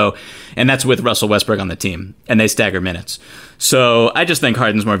 +6. So, and that's with Russell Westbrook on the team, and they stagger minutes. So I just think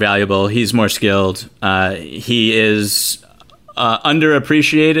Harden's more valuable. He's more skilled. He is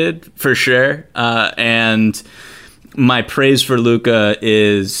underappreciated for sure. And my praise for Luka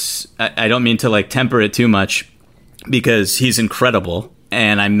is, I don't mean to temper it too much, because he's incredible,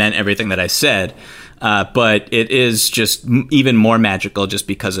 and I meant everything that I said. But it is just even more magical just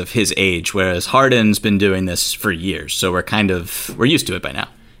because of his age, whereas Harden's been doing this for years. So we're used to it by now.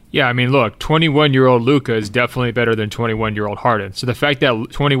 Yeah, I mean, look, 21-year-old Luka is definitely better than 21-year-old Harden. So the fact that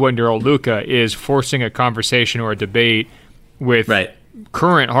 21-year-old Luka is forcing a conversation or a debate with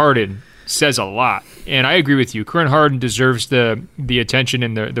current Harden says a lot. And I agree with you. Current Harden deserves the attention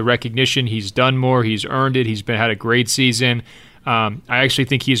and the recognition. He's done more. He's earned it. He's had a great season. I actually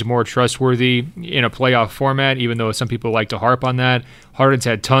think he's more trustworthy in a playoff format, even though some people like to harp on that. Harden's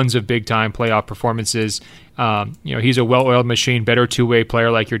had tons of big-time playoff performances. He's a well-oiled machine, better two-way player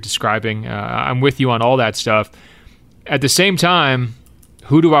like you're describing. I'm with you on all that stuff. At the same time,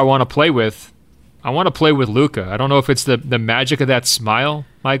 who do I want to play with? I want to play with Luka. I don't know if it's the magic of that smile,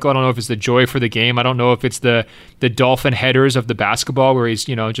 Michael. I don't know if it's the joy for the game. I don't know if it's the dolphin headers of the basketball where he's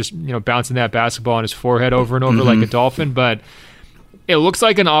bouncing that basketball on his forehead over and over like a dolphin. But it looks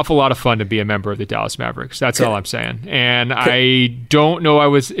like an awful lot of fun to be a member of the Dallas Mavericks. That's all I'm saying. And I don't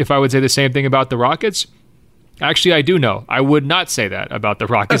know if I would say the same thing about the Rockets. Actually, I do know. I would not say that about the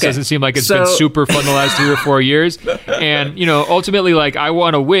Rockets. It doesn't seem like it's been super fun the last 3 or 4 years. And, ultimately, I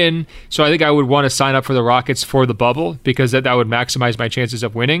want to win. So I think I would want to sign up for the Rockets for the bubble, because that would maximize my chances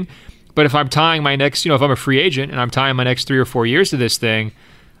of winning. But if I'm tying my next, if I'm a free agent and I'm tying my next 3 or 4 years to this thing,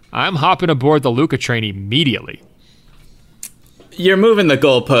 I'm hopping aboard the Luka train immediately. You're moving the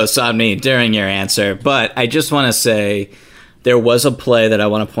goalposts on me during your answer, but I just want to say there was a play that I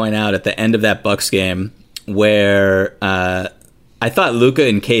want to point out at the end of that Bucks game where I thought Luka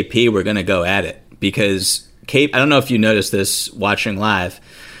and KP were going to go at it, because I don't know if you noticed this watching live,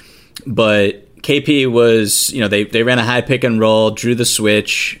 but KP was, they ran a high pick and roll, drew the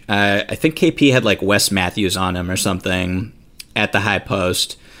switch. I think KP had Wes Matthews on him or something at the high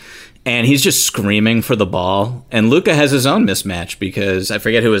post. And he's just screaming for the ball. And Luka has his own mismatch, because I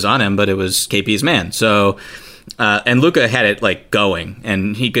forget who was on him, but it was KP's man. So, and Luka had it going,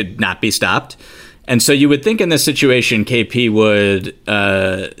 and he could not be stopped. And so you would think in this situation, KP would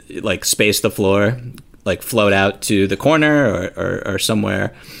space the floor, float out to the corner or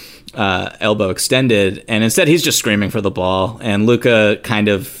somewhere, elbow extended. And instead, he's just screaming for the ball. And Luka kind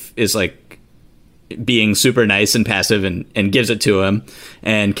of is being super nice and passive and gives it to him,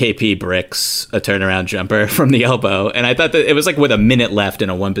 and KP bricks a turnaround jumper from the elbow. And I thought that it was with a minute left in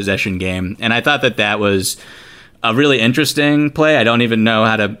a 1-possession game, and I thought that was a really interesting play. I don't even know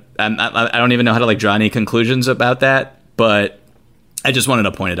how to draw any conclusions about that, but I just wanted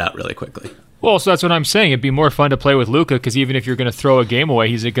to point it out really quickly. Well, so that's what I'm saying. It'd be more fun to play with Luka, because even if you're going to throw a game away,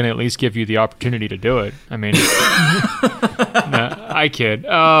 he's going to at least give you the opportunity to do it. I mean, I kid.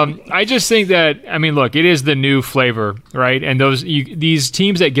 I just think that, look, it is the new flavor, right? And these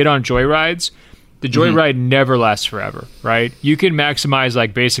teams that get on joyrides, the joyride never lasts forever, right? You can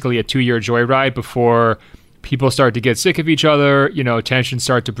maximize basically a 2-year joyride before people start to get sick of each other, tensions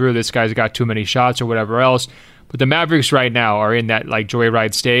start to brew, this guy's got too many shots or whatever else. But the Mavericks right now are in that like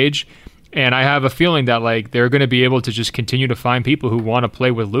joyride stage. And I have a feeling that like they're going to be able to just continue to find people who want to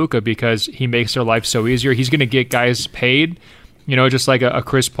play with Luka because he makes their life so easier. He's going to get guys paid, just like a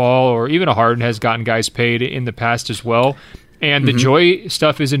Chris Paul or even a Harden has gotten guys paid in the past as well. And the joy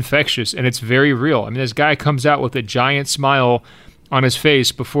stuff is infectious and it's very real. I mean, this guy comes out with a giant smile on his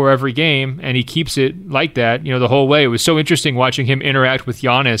face before every game, and he keeps it like that, the whole way. It was so interesting watching him interact with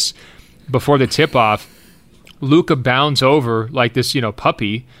Giannis before the tip-off. Luka bounds over like this,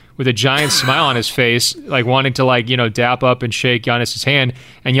 puppy with a giant smile on his face, like wanting to dap up and shake Giannis's hand.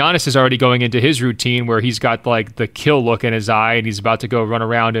 And Giannis is already going into his routine where he's got like the kill look in his eye and he's about to go run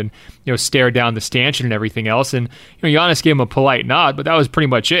around and, stare down the stanchion and everything else. And, Giannis gave him a polite nod, but that was pretty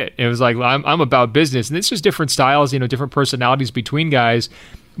much it. It was like, I'm about business. And it's just different styles, different personalities between guys.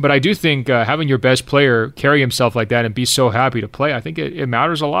 But I do think having your best player carry himself like that and be so happy to play, I think it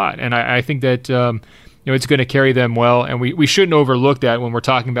matters a lot. And I think that, it's going to carry them well, and we shouldn't overlook that when we're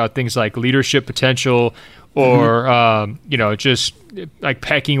talking about things like leadership potential or just like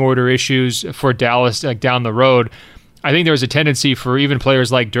pecking order issues for Dallas like down the road. I think there's a tendency for even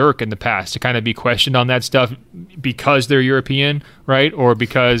players like Dirk in the past to kind of be questioned on that stuff because they're European, right? Or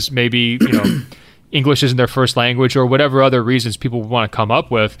because maybe English isn't their first language or whatever other reasons people want to come up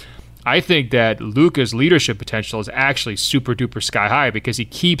with. I think that Luka's leadership potential is actually super duper sky high because he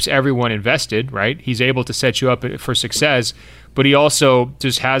keeps everyone invested, right? He's able to set you up for success, but he also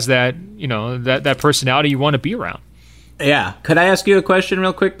just has that, that personality you want to be around. Yeah. Could I ask you a question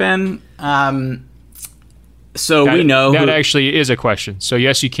real quick, Ben? We know that actually is a question. So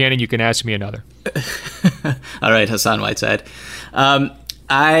yes, you can, and you can ask me another. All right, Hassan Whiteside.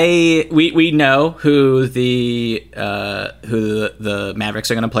 We know who the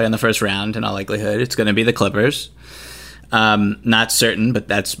Mavericks are going to play in the first round. In all likelihood, it's going to be the Clippers. Not certain, but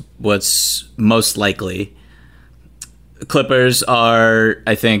that's what's most likely. Clippers are,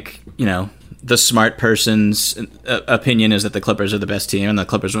 I think, the smart person's opinion is that the Clippers are the best team and the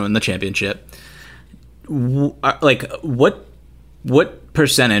Clippers will win the championship. What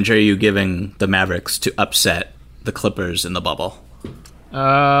percentage are you giving the Mavericks to upset the Clippers in the bubble?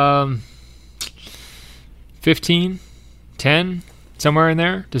 15, 10, somewhere in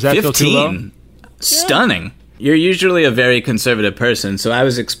there. Does that 15? Feel too low? Stunning. Yeah. You're usually a very conservative person, so I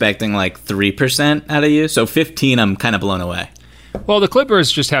was expecting like 3% out of you. So 15, I'm kind of blown away. Well, the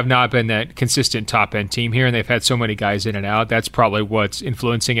Clippers just have not been that consistent top-end team here, and they've had so many guys in and out. That's probably what's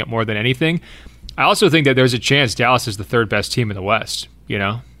influencing it more than anything. I also think that there's a chance Dallas is the third best team in the West,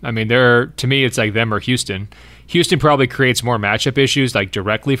 I mean, to me, it's like them or Houston. Houston probably creates more matchup issues like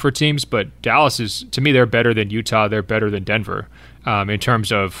directly for teams, but Dallas is, to me, they're better than Utah. They're better than Denver in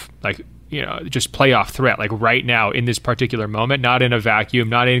terms of just playoff threat. Like right now in this particular moment, not in a vacuum,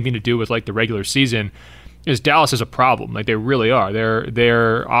 not anything to do with like the regular season. Dallas is a problem. Like they really are.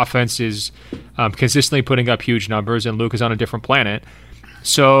 Their offense is consistently putting up huge numbers, and Luke is on a different planet.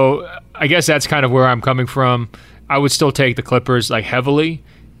 So I guess that's kind of where I'm coming from. I would still take the Clippers like heavily.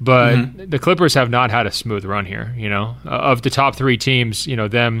 But the Clippers have not had a smooth run here, Of the top three teams,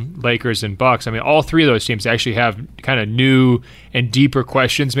 them, Lakers, and Bucks, I mean, all three of those teams actually have kind of new and deeper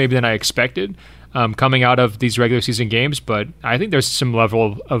questions maybe than I expected coming out of these regular season games. But I think there's some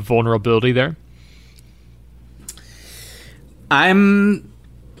level of vulnerability there. I'm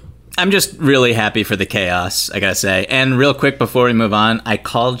just really happy for the chaos, I gotta say. And real quick before we move on, I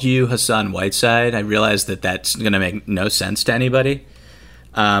called you Hassan Whiteside. I realized that that's going to make no sense to anybody.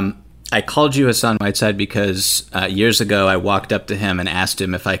 I called you Hassan Whiteside because years ago I walked up to him and asked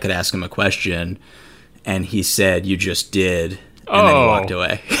him if I could ask him a question, and he said, "You just did," and then he walked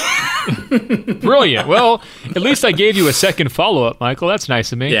away. Brilliant. Well, at least I gave you a second follow-up, Michael. That's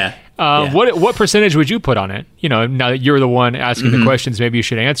nice of me. Yeah. What percentage would you put on it? Now that you're the one asking the questions, maybe you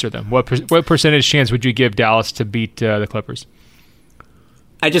should answer them. What percentage chance would you give Dallas to beat the Clippers?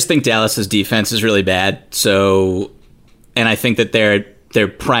 I just think Dallas's defense is really bad. So, and I think that their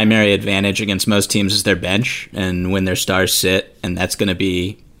primary advantage against most teams is their bench and when their stars sit, and that's going to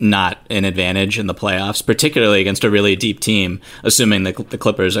be not an advantage in the playoffs, particularly against a really deep team, assuming the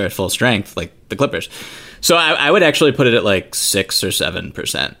Clippers are at full strength, like the Clippers. So I would actually put it at like 6 or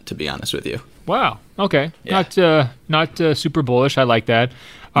 7%, to be honest with you. Wow. Okay. Yeah. Not super bullish. I like that.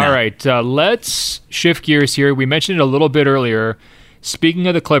 All right. Let's shift gears here. We mentioned it a little bit earlier. Speaking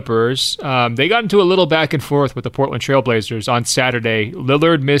of the Clippers, they got into a little back and forth with the Portland Trailblazers on Saturday.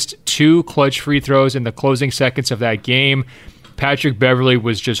 Lillard missed 2 clutch free throws in the closing seconds of that game. Patrick Beverley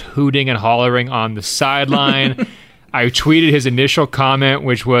was just hooting and hollering on the sideline. I tweeted his initial comment,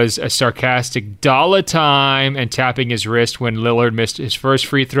 which was a sarcastic dollar time and tapping his wrist when Lillard missed his first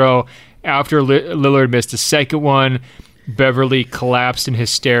free throw. After Lillard missed the second one, Beverly collapsed in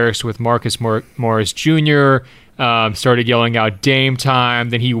hysterics with Marcus Morris Jr., started yelling out Dame time.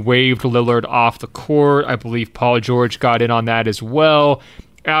 Then he waved Lillard off the court. I believe Paul George got in on that as well.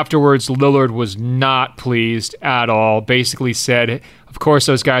 Afterwards, Lillard was not pleased at all. Basically said, of course,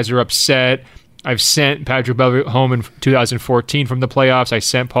 those guys are upset. I've sent Patrick Beverly home in 2014 from the playoffs. I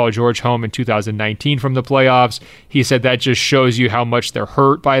sent Paul George home in 2019 from the playoffs. He said that just shows you how much they're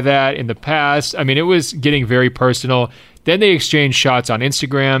hurt by that in the past. I mean, it was getting very personal. Then they exchanged shots on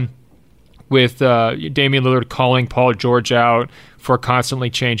Instagram with Damian Lillard calling Paul George out for constantly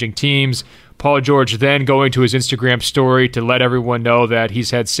changing teams. Paul George then going to his Instagram story to let everyone know that he's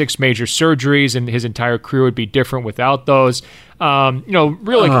had 6 major surgeries and his entire career would be different without those.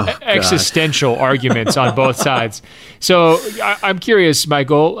 Really existential arguments on both sides. So I'm curious,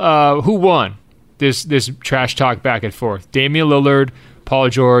 Michael, who won this trash talk back and forth? Damian Lillard, Paul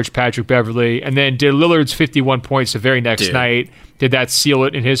George, Patrick Beverly, and then did Lillard's 51 points the very next night, did that seal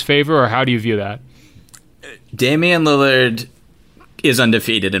it in his favor, or how do you view that? Damian Lillard is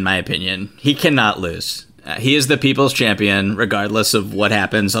undefeated, in my opinion. He cannot lose. He is the people's champion, regardless of what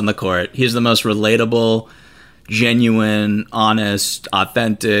happens on the court. He's the most relatable, genuine, honest,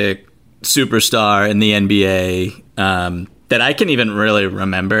 authentic superstar in the NBA that I can even really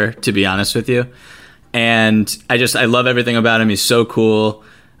remember, to be honest with you. And I love everything about him. He's so cool.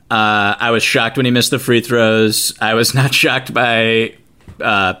 I was shocked when he missed the free throws. I was not shocked by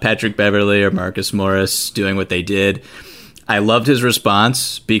Patrick Beverly or Marcus Morris doing what they did. I loved his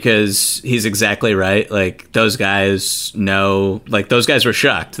response because he's exactly right. Like, those guys know, like, those guys were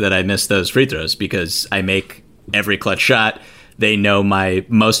shocked that I missed those free throws because I make every clutch shot. They know my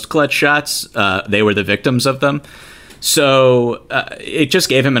most clutch shots. They were the victims of them. So it just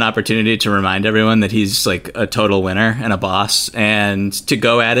gave him an opportunity to remind everyone that he's like a total winner and a boss, and to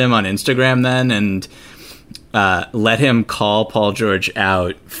go at him on Instagram then and let him call Paul George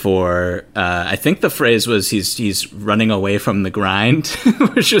out for, I think the phrase was he's running away from the grind,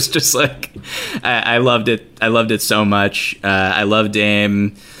 which was just like, I loved it. I loved it so much. I love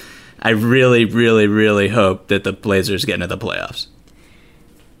Dame. I really, really, really hope that the Blazers get into the playoffs.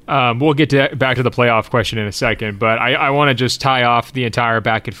 We'll get back to the playoff question in a second, but I want to just tie off the entire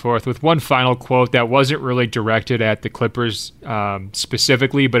back and forth with one final quote that wasn't really directed at the Clippers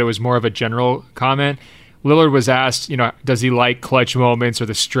specifically, but it was more of a general comment. Lillard was asked, does he like clutch moments or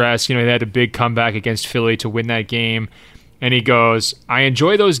the stress? They had a big comeback against Philly to win that game. And he goes, I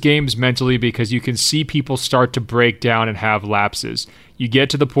enjoy those games mentally because you can see people start to break down and have lapses. You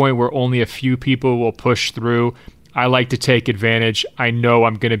get to the point where only a few people will push through. I like to take advantage. I know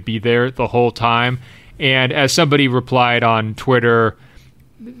I'm going to be there the whole time. And as somebody replied on Twitter,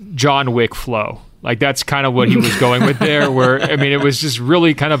 John Wick flow. Like, that's kind of what he was going with there, where, it was just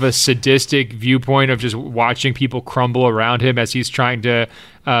really kind of a sadistic viewpoint of just watching people crumble around him as he's trying to,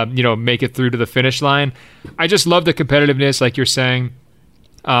 make it through to the finish line. I just love the competitiveness, like you're saying.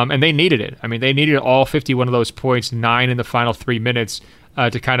 And they needed it. They needed all 51 of those points, 9 in the final 3 minutes,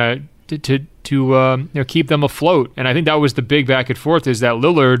 to kind of to keep them afloat. And I think that was the big back and forth, is that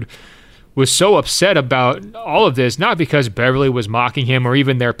Lillard was so upset about all of this, not because Beverly was mocking him or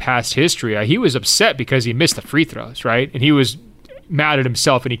even their past history. He was upset because he missed the free throws, right? And he was mad at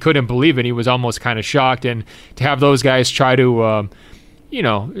himself and he couldn't believe it. He was almost kind of shocked. And to have those guys try to,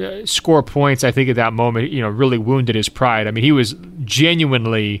 score points, I think at that moment, really wounded his pride. He was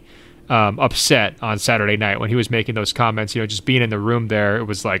genuinely upset on Saturday night when he was making those comments. Just being in the room there, it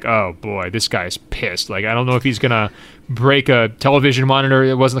was like, oh boy, this guy's pissed. Like, I don't know if he's gonna break a television monitor.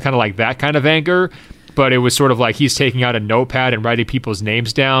 It wasn't kind of like that kind of anger, but it was sort of like he's taking out a notepad and writing people's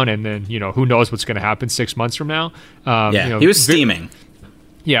names down, and then who knows what's going to happen 6 months from now. He was steaming.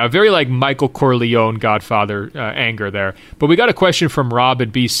 Yeah, very like Michael Corleone Godfather anger there. But we got a question from Rob in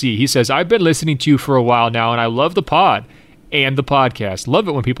BC. He says, I've been listening to you for a while now, and I love the pod and the podcast. Love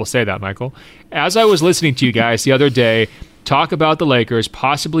it when people say that, Michael. As I was listening to you guys the other day talk about the Lakers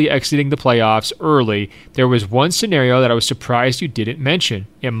possibly exiting the playoffs early, there was one scenario that I was surprised you didn't mention.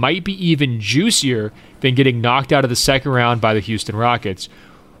 It might be even juicier than getting knocked out of the second round by the Houston Rockets.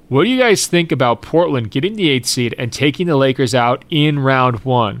 What do you guys think about Portland getting the 8th seed and taking the Lakers out in round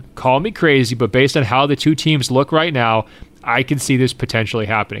 1? Call me crazy, but based on how the two teams look right now, I can see this potentially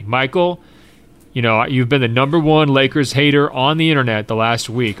happening. Michael, you've been the number one Lakers hater on the internet the last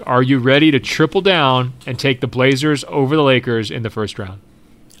week. Are you ready to triple down and take the Blazers over the Lakers in the first round?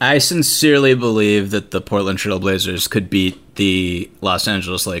 I sincerely believe that the Portland Trail Blazers could beat the Los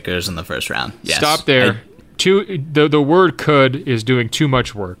Angeles Lakers in the first round. Yes. Stop there. The word "could" is doing too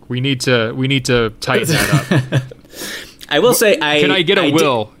much work. We need to tighten that up. I will say, can I get a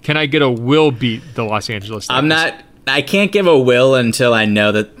will? Can I get a will beat the Los Angeles Lakers? I can't give a will until I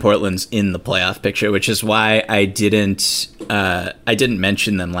know that Portland's in the playoff picture, which is why I didn't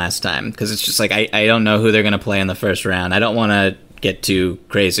mention them last time, because it's just like I don't know who they're going to play in the first round. I don't want to get too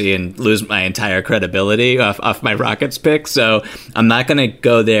crazy and lose my entire credibility off my Rockets pick, so I'm not going to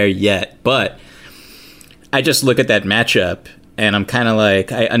go there yet. But I just look at that matchup, and I'm kind of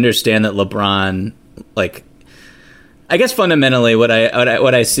like, I understand that LeBron, like, I guess fundamentally what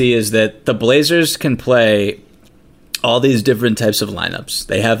I see is that the Blazers can play all these different types of lineups.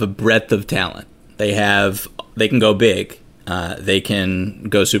 They have a breadth of talent. They can go big. They can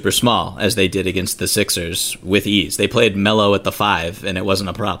go super small, as they did against the Sixers with ease. They played Melo at the 5, and it wasn't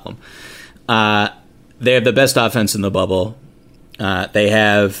a problem. They have the best offense in the bubble. They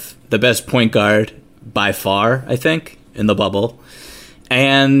have the best point guard by far, I think, in the bubble.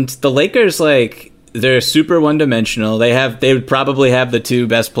 And the Lakers, like, they're super one-dimensional. They would probably have the 2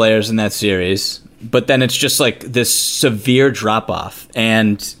 best players in that series. But then it's just like this severe drop-off.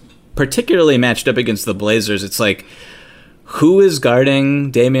 And particularly matched up against the Blazers, it's like, who is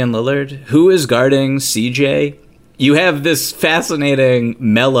guarding Damian Lillard? Who is guarding CJ? You have this fascinating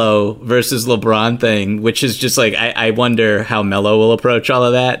Melo versus LeBron thing, which is just like, I wonder how Melo will approach all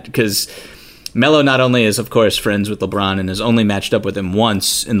of that, because Melo not only is, of course, friends with LeBron and has only matched up with him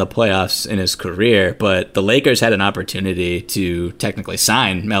once in the playoffs in his career, but the Lakers had an opportunity to technically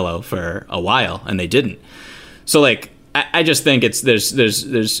sign Melo for a while, and they didn't. So, like, I just think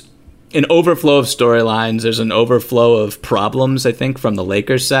there's an overflow of storylines. There's an overflow of problems, I think, from the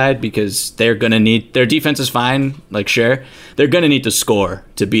Lakers side, because they're going to need, their defense is fine, like, sure. They're going to need to score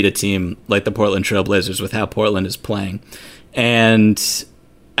to beat a team like the Portland Trail Blazers with how Portland is playing. And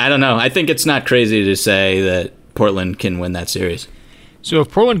I don't know. I think it's not crazy to say that Portland can win that series. So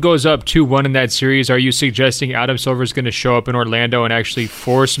if Portland goes up 2-1 in that series, are you suggesting Adam Silver is going to show up in Orlando and actually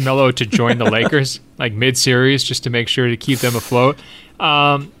force Melo to join the Lakers, like mid-series, just to make sure to keep them afloat?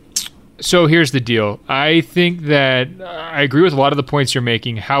 So here's the deal. I think that I agree with a lot of the points you're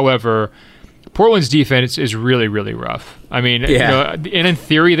making. However, Portland's defense is really, really rough. I mean, you know, and in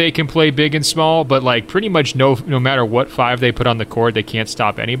theory they can play big and small, but like pretty much no matter what 5 they put on the court, they can't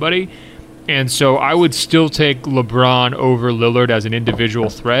stop anybody. And so I would still take LeBron over Lillard as an individual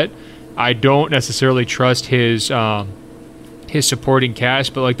threat. I don't necessarily trust his supporting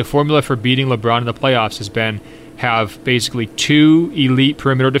cast, but like the formula for beating LeBron in the playoffs has been have basically 2 elite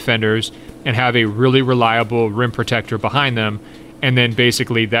perimeter defenders and have a really reliable rim protector behind them. And then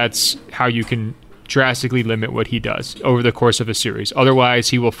basically that's how you can drastically limit what he does over the course of a series. Otherwise,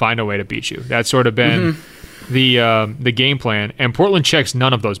 he will find a way to beat you. That's sort of been the game plan. And Portland checks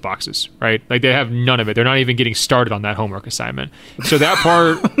none of those boxes, right? Like they have none of it. They're not even getting started on that homework assignment. So that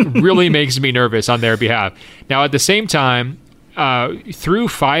part really makes me nervous on their behalf. Now, at the same time, through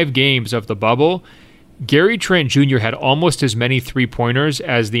 5 games of the bubble, Gary Trent Jr. had almost as many 3-pointers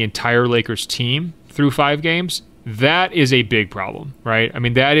as the entire Lakers team through 5 games. That is a big problem, right? I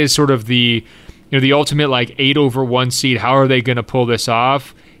mean, that is sort of the ultimate like 8-over-1 seed. How are they going to pull this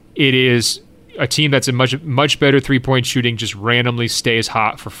off? It is a team that's a much better 3-point shooting just randomly stays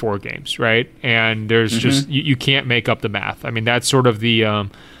hot for 4 games, right? And there's just you can't make up the math. I mean, that's sort of the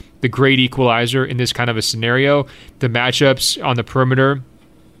great equalizer in this kind of a scenario. The matchups on the perimeter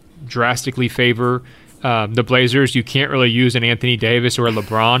drastically favor the Blazers. You can't really use an Anthony Davis or a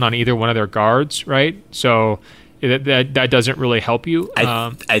LeBron on either one of their guards, right? So that doesn't really help you.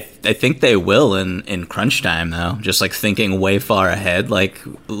 I think they will in crunch time, though. Just like thinking way far ahead. Like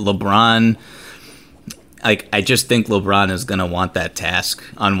LeBron, I just think LeBron is going to want that task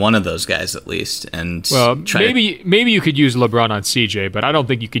on one of those guys at least. And maybe you could use LeBron on CJ, but I don't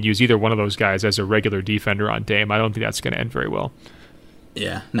think you could use either one of those guys as a regular defender on Dame. I don't think that's going to end very well.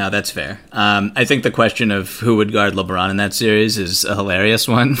 Yeah, no, that's fair. I think the question of who would guard LeBron in that series is a hilarious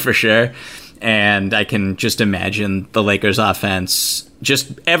one for sure. And I can just imagine the Lakers offense,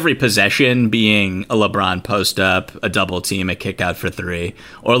 just every possession being a LeBron post-up, a double team, a kick out for 3,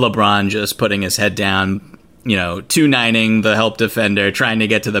 or LeBron just putting his head down, 2-9ing the help defender, trying to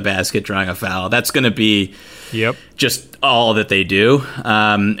get to the basket, drawing a foul. That's going to be just all that they do.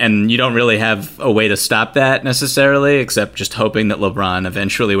 And you don't really have a way to stop that necessarily, except just hoping that LeBron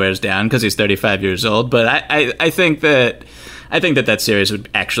eventually wears down because he's 35 years old. But I think that I think that series would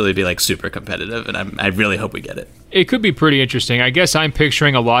actually be like super competitive, and I really hope we get it. It could be pretty interesting. I guess I'm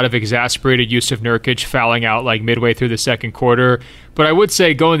picturing a lot of exasperated Yusuf Nurkic fouling out like midway through the second quarter. But I would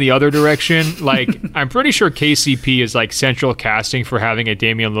say going the other direction, like I'm pretty sure KCP is like central casting for having a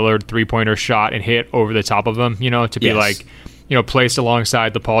Damian Lillard 3-pointer shot and hit over the top of him, to be like, placed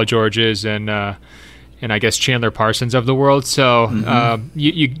alongside the Paul Georges and I guess Chandler Parsons of the world. So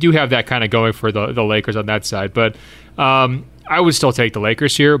you do have that kind of going for the Lakers on that side. But I would still take the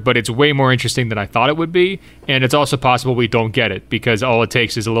Lakers here, but it's way more interesting than I thought it would be. And it's also possible we don't get it because all it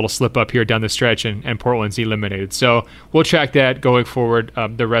takes is a little slip up here down the stretch and Portland's eliminated. So we'll track that going forward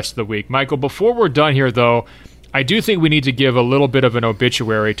the rest of the week. Michael, before we're done here, though, I do think we need to give a little bit of an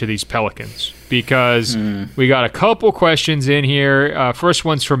obituary to these Pelicans because we got a couple questions in here. First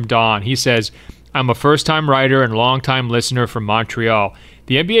one's from Don. He says, I'm a first-time writer and long-time listener from Montreal.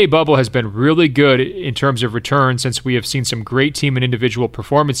 The NBA bubble has been really good in terms of return since we have seen some great team and individual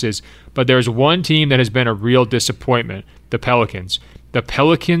performances, but there's one team that has been a real disappointment, the Pelicans. The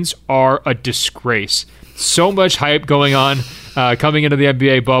Pelicans are a disgrace. So much hype going on coming into the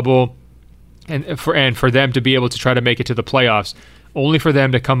NBA bubble, and for them to be able to try to make it to the playoffs, only for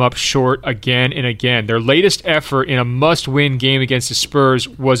them to come up short again and again. Their latest effort in a must-win game against the Spurs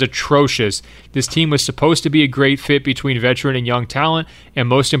was atrocious. This team was supposed to be a great fit between veteran and young talent, and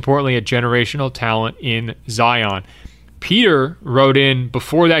most importantly, a generational talent in Zion. Peter wrote in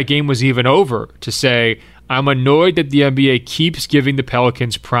before that game was even over to say, I'm annoyed that the NBA keeps giving the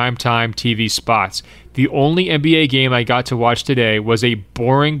Pelicans primetime TV spots. The only NBA game I got to watch today was a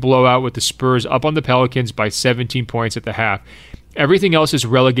boring blowout with the Spurs up on the Pelicans by 17 points at the half. Everything else is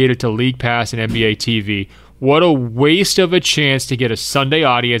relegated to League Pass and NBA TV. What a waste of a chance to get a Sunday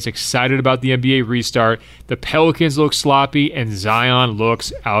audience excited about the NBA restart. The Pelicans look sloppy and Zion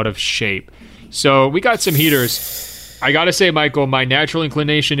looks out of shape. So we got some heaters. I got to say, Michael, my natural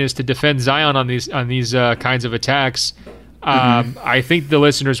inclination is to defend Zion on these kinds of attacks. I think the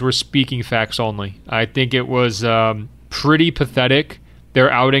listeners were speaking facts only. I think it was pretty pathetic. Their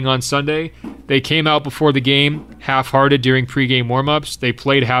outing on Sunday. They came out before the game half-hearted during pregame warm-ups. They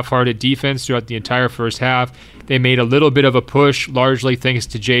played half-hearted defense throughout the entire first half. They made a little bit of a push, largely thanks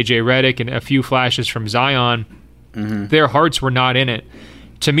to J.J. Redick and a few flashes from Zion. Their hearts were not in it.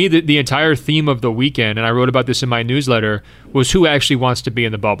 To me, the entire theme of the weekend, and I wrote about this in my newsletter, was who actually wants to be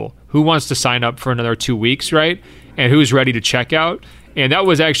in the bubble? Who wants to sign up for another 2 weeks, right? And who's ready to check out? And that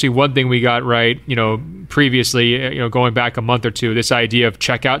was actually one thing we got right, previously, going back a month or two, this idea of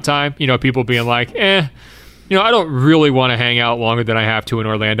checkout time, people being like, I don't really want to hang out longer than I have to in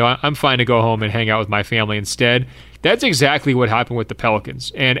Orlando. I'm fine to go home and hang out with my family instead. That's exactly what happened with the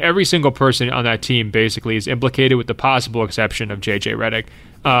Pelicans. And every single person on that team basically is implicated with the possible exception of J.J. Redick.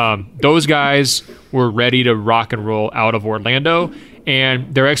 Those guys were ready to rock and roll out of Orlando.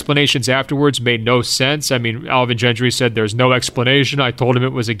 And their explanations afterwards made no sense. I mean, Alvin Gentry said there's no explanation. I told him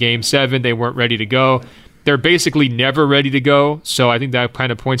it was a Game 7. They weren't ready to go. They're basically never ready to go. So I think that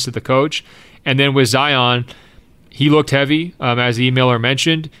kind of points to the coach. And then with Zion, he looked heavy, as the emailer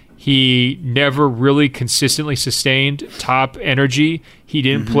mentioned. He never really consistently sustained top energy. He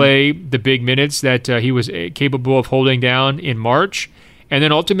didn't play the big minutes that he was capable of holding down in March. And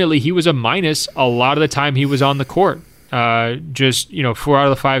then ultimately, he was a minus a lot of the time he was on the court. 4 out of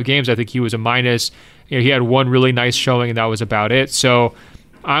the 5 games, I think he was a minus. He had one really nice showing, and that was about it. So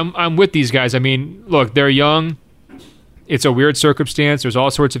I'm with these guys. I mean, look, they're young. It's a weird circumstance. There's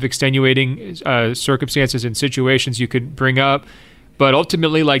all sorts of extenuating circumstances and situations you could bring up. But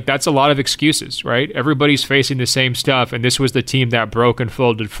ultimately, that's a lot of excuses, right? Everybody's facing the same stuff, and this was the team that broke and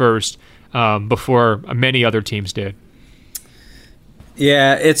folded first before many other teams did.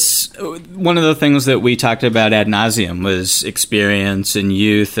 Yeah, it's one of the things that we talked about ad nauseum was experience and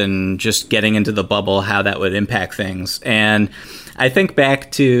youth and just getting into the bubble, how that would impact things. And I think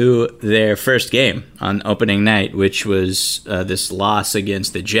back to their first game on opening night, which was this loss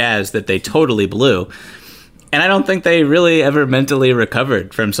against the Jazz that they totally blew. And I don't think they really ever mentally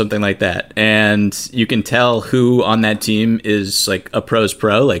recovered from something like that. And you can tell who on that team is like a pro's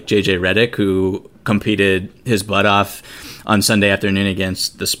pro, like J.J. Redick, who competed his butt off on Sunday afternoon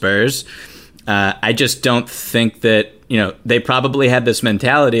against the Spurs. I just don't think that, they probably had this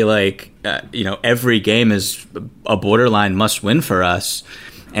mentality like, every game is a borderline must win for us.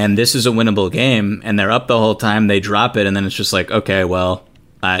 And this is a winnable game. And they're up the whole time. They drop it. And then it's just like, okay, well,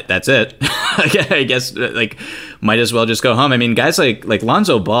 that's it. I guess might as well just go home. I mean, guys like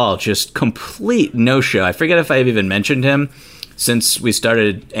Lonzo Ball, just complete no-show. I forget if I've even mentioned him since we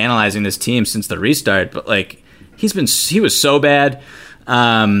started analyzing this team since the restart, but he was so bad.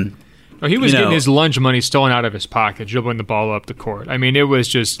 Oh, he was getting his lunch money stolen out of his pocket, dribbling the ball up the court. I mean, it was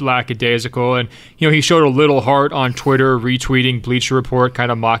just lackadaisical. And, he showed a little heart on Twitter, retweeting Bleacher Report,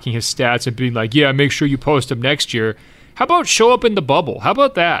 kind of mocking his stats and being like, yeah, make sure you post him next year. How about show up in the bubble? How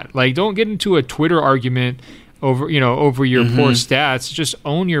about that? Like, don't get into a Twitter argument over your poor stats. Just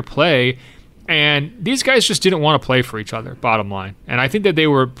own your play. And these guys just didn't want to play for each other, bottom line. And I think that they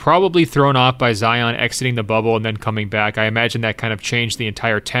were probably thrown off by Zion exiting the bubble and then coming back. I imagine that kind of changed the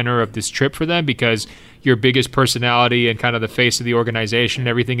entire tenor of this trip for them, because your biggest personality and kind of the face of the organization and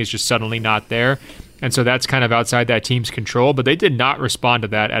everything is just suddenly not there. And so that's kind of outside that team's control. But they did not respond to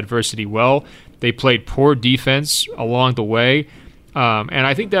that adversity well. They played poor defense along the way. And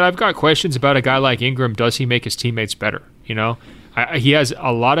I think that I've got questions about a guy like Ingram. Does he make his teammates better? He has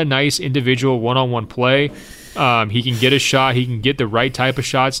a lot of nice individual one-on-one play. He can get a shot. He can get the right type of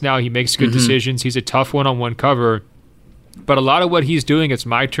shots now. He makes good decisions. He's a tough one-on-one cover. But a lot of what he's doing, it's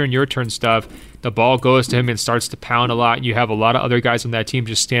my turn, your turn stuff. The ball goes to him and starts to pound a lot. And you have a lot of other guys on that team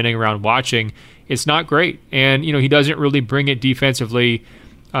just standing around watching. It's not great. And, he doesn't really bring it defensively,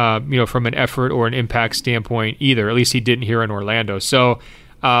 from an effort or an impact standpoint either. At least he didn't here in Orlando. So,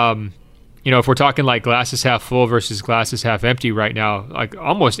 if we're talking like glasses half full versus glasses half empty right now, like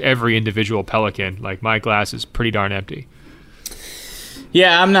almost every individual Pelican, like my glass is pretty darn empty.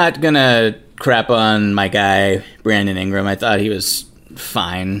 Yeah, I'm not going to crap on my guy, Brandon Ingram. I thought he was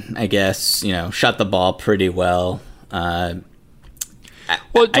fine, I guess. Shot the ball pretty well. Well,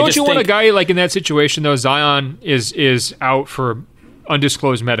 don't you want a guy like in that situation, though? Zion is out for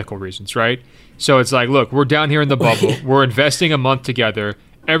undisclosed medical reasons, right? So it's like, look, we're down here in the bubble. We're investing a month together.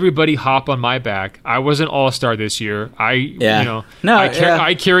 Everybody hop on my back. I was an all-star this year.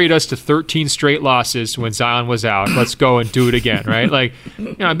 I carried us to 13 straight losses when Zion was out. Let's go and do it again, right? Like,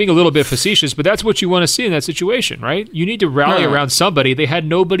 I'm being a little bit facetious, but that's what you want to see in that situation, right? You need to rally around somebody. They had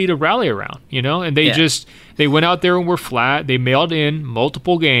nobody to rally around, and they went out there and were flat. They mailed in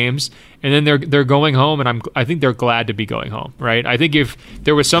multiple games, and then they're going home, and I think they're glad to be going home, right? I think if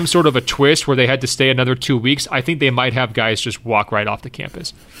there was some sort of a twist where they had to stay another 2 weeks, I think they might have guys just walk right off the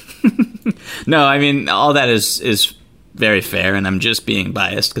campus. No, I mean, all that is very fair, and I'm just being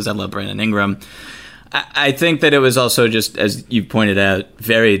biased because I love Brandon Ingram. I think that it was also just, as you pointed out,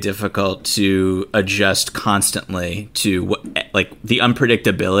 very difficult to adjust constantly to the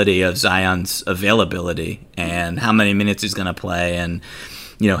unpredictability of Zion's availability and how many minutes he's going to play, and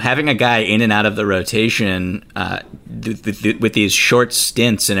having a guy in and out of the rotation with these short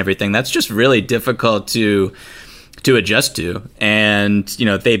stints and everything, that's just really difficult to adjust to. And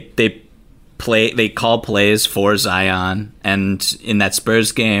they call plays for Zion, and in that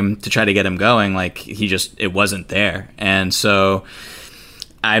Spurs game to try to get him going, it wasn't there. And so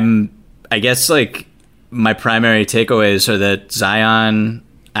I guess my primary takeaways are that Zion,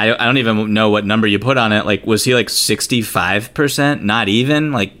 I don't even know what number you put on it. Was he 65%? Not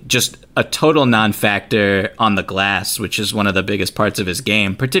even? Just a total non-factor on the glass, which is one of the biggest parts of his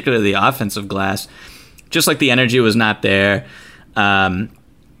game, particularly the offensive glass. Just the energy was not there. And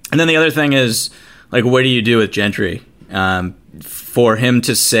then the other thing is, what do you do with Gentry? For him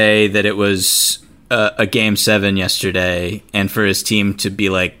to say that it was a Game 7 yesterday, and for his team to be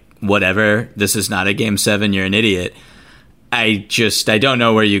whatever, this is not a Game 7, you're an idiot. I don't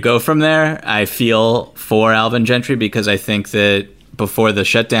know where you go from there. I feel for Alvin Gentry because I think that before the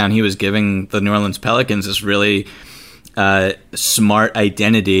shutdown, he was giving the New Orleans Pelicans this really smart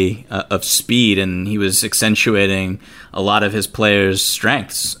identity of speed, and he was accentuating a lot of his players'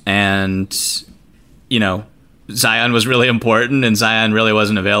 strengths. And Zion was really important, and Zion really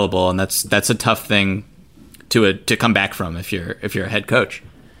wasn't available, and that's a tough thing to come back from if you're a head coach.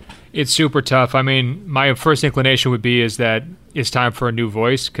 It's super tough. I mean, my first inclination would be is that it's time for a new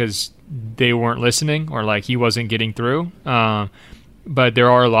voice because they weren't listening, or he wasn't getting through. But there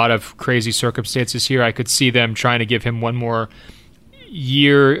are a lot of crazy circumstances here. I could see them trying to give him one more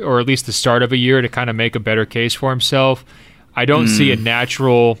year, or at least the start of a year, to kind of make a better case for himself. I don't see a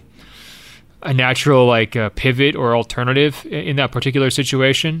natural pivot or alternative in that particular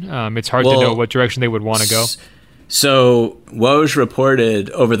situation. It's hard to know what direction they would want to go. So Woj reported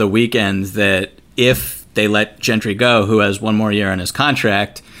over the weekend that if they let Gentry go, who has one more year on his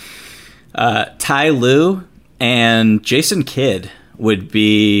contract, Ty Lue and Jason Kidd would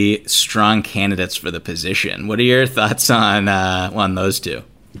be strong candidates for the position. What are your thoughts on those two?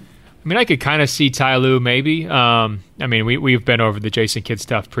 I mean, I could kind of see Ty Lue maybe. I mean, we've been over the Jason Kidd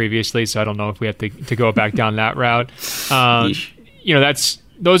stuff previously, so I don't know if we have to go back down that route. Those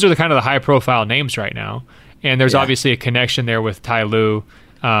are the kind of the high-profile names right now. And there's obviously a connection there with Ty Lue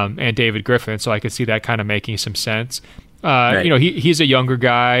and David Griffin, so I could see that kind of making some sense. Right. He's a younger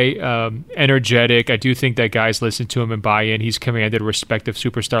guy, energetic. I do think that guys listen to him and buy in. He's commanded respect of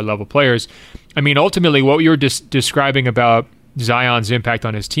superstar level players. I mean, ultimately, what you're describing about Zion's impact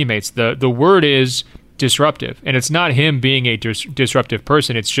on his teammates, the word is disruptive, and it's not him being a disruptive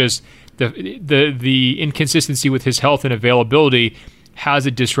person. It's just the inconsistency with his health and availability has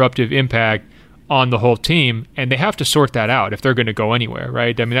a disruptive impact on the whole team, and they have to sort that out if they're going to go anywhere,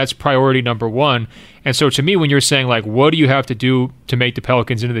 right? I mean, that's priority number one. And so to me, when you're saying, like, what do you have to do to make the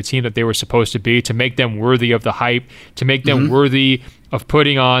Pelicans into the team that they were supposed to be, to make them worthy of the hype, to make them worthy of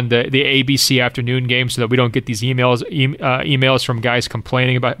putting on the ABC afternoon game so that we don't get these emails from guys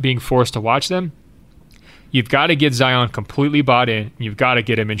complaining about being forced to watch them? You've got to get Zion completely bought in. You've got to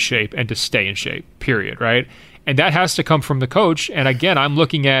get him in shape and to stay in shape, period, right? And that has to come from the coach. And again, I'm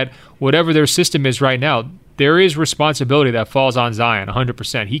looking at whatever their system is right now. There is responsibility that falls on Zion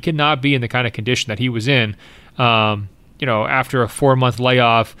 100%. He cannot be in the kind of condition that he was in, after a 4-month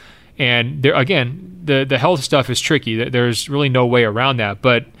layoff. And there, again, the health stuff is tricky. There's really no way around that.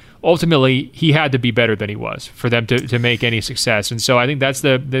 But ultimately, he had to be better than he was for them to make any success. And so I think that's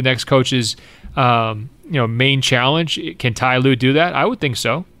the next coach's main challenge. Can Ty Lue do that? I would think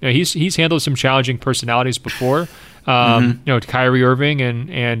so. He's handled some challenging personalities before. Kyrie Irving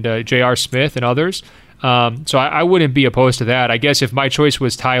and J.R. Smith and others. So I wouldn't be opposed to that. I guess if my choice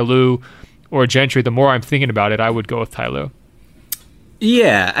was Ty Lue or Gentry, the more I'm thinking about it, I would go with Ty Lue.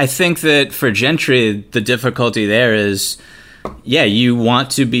 Yeah, I think that for Gentry, the difficulty there is, you want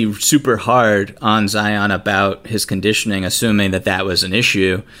to be super hard on Zion about his conditioning, assuming that was an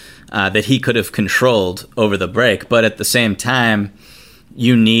issue that he could have controlled over the break. But at the same time,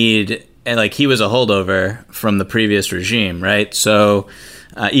 you need, he was a holdover from the previous regime, right? So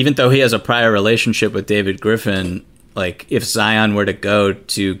even though he has a prior relationship with David Griffin, if Zion were to go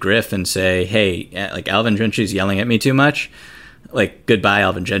to Griff and say, hey, Alvin Gentry's yelling at me too much, goodbye,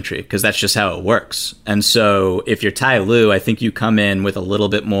 Alvin Gentry, because that's just how it works. And so if you're Ty Lue, I think you come in with a little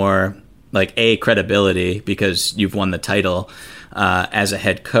bit more, credibility because you've won the title. As a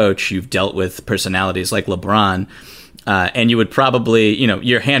head coach, you've dealt with personalities like LeBron, and you would probably,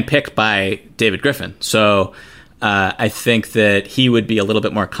 you're handpicked by David Griffin. So I think that he would be a little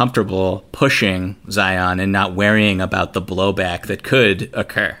bit more comfortable pushing Zion and not worrying about the blowback that could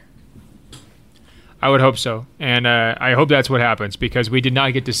occur. I would hope so. And I hope that's what happens, because we did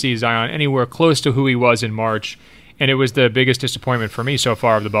not get to see Zion anywhere close to who he was in March. And it was the biggest disappointment for me so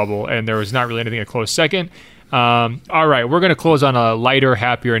far of the bubble. And there was not really anything a close second. All right, we're going to close on a lighter,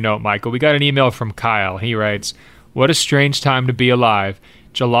 happier note, Michael. We got an email from Kyle. He writes, "What a strange time to be alive.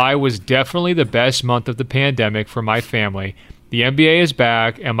 July was definitely the best month of the pandemic for my family. The NBA is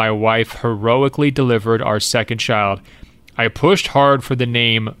back, and my wife heroically delivered our second child. I pushed hard for the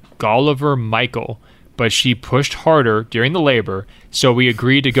name Golliver Michael, but she pushed harder during the labor, so we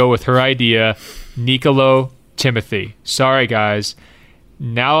agreed to go with her idea, Nicolo Timothy. Sorry, guys.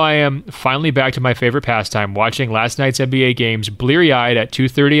 Now I am finally back to my favorite pastime, watching last night's NBA games bleary-eyed at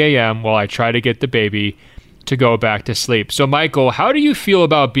 2:30 a.m. while I try to get the baby to go back to sleep." So, Michael, how do you feel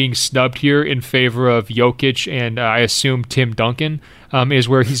about being snubbed here in favor of Jokic and I assume Tim Duncan is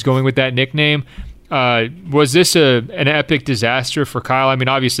where he's going with that nickname? Was this an epic disaster for Kyle? I mean,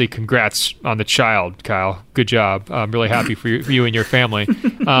 obviously, congrats on the child, Kyle. Good job. I'm really happy for you and your family.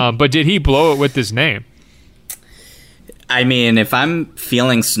 But did he blow it with his name? I mean, if I'm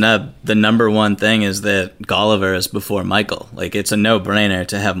feeling snubbed, the number one thing is that Golliver is before Michael. It's a no-brainer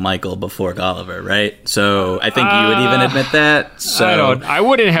to have Michael before Golliver, right? So I think you would even admit that. So I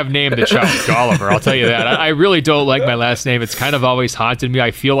wouldn't have named the child Golliver, I'll tell you that. I really don't like my last name. It's kind of always haunted me.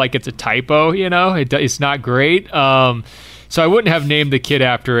 I feel like it's a typo, It's not great. So I wouldn't have named the kid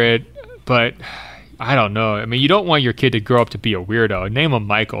after it, but I don't know. I mean, you don't want your kid to grow up to be a weirdo. Name him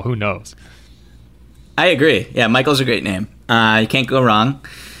Michael. Who knows? I agree. Yeah, Michael's a great name. You can't go wrong.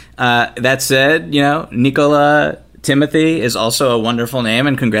 That said, Nicola Timothy is also a wonderful name,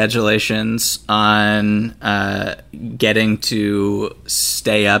 and congratulations on getting to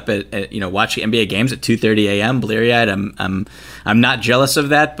stay up at watching NBA games at 2:30 a.m. bleary-eyed. I'm not jealous of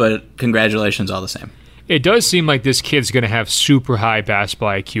that, but congratulations all the same. It does seem like this kid's going to have super high basketball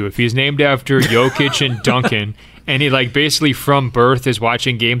IQ. If he's named after Jokic and Duncan, and he basically from birth is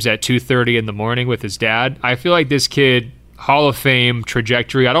watching games at 2:30 in the morning with his dad, I feel like this kid, Hall of Fame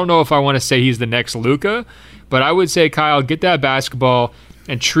trajectory. I don't know if I want to say he's the next Luka, but I would say, Kyle, get that basketball,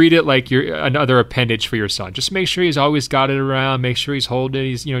 and treat it like you're another appendage for your son. Just make sure he's always got it around. Make sure he's holding it.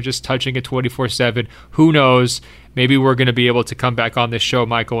 He's, just touching it 24/7. Who knows? Maybe we're going to be able to come back on this show,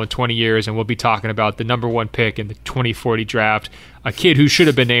 Michael, in 20 years, and we'll be talking about the number 1 pick in the 2040 draft, a kid who should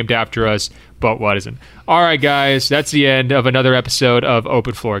have been named after us, but wasn't. All right, guys, that's the end of another episode of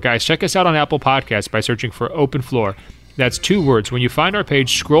Open Floor. Guys, check us out on Apple Podcasts by searching for Open Floor. That's 2 words. When you find our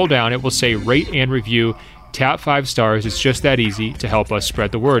page, scroll down. It will say rate and review. Tap 5 stars. It's just that easy to help us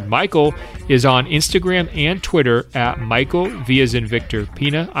spread the word. Michael is on Instagram and Twitter at Michael V as in Victor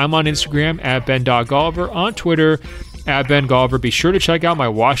Pina. I'm on Instagram at Ben.Golliver, on Twitter at Ben Golliver. Be sure to check out my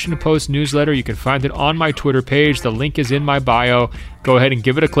Washington Post newsletter. You can find it on my Twitter page. The link is in my bio. Go ahead and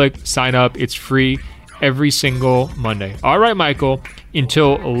give it a click. Sign up. It's free every single Monday. All right, Michael,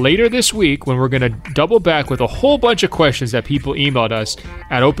 until later this week when we're going to double back with a whole bunch of questions that people emailed us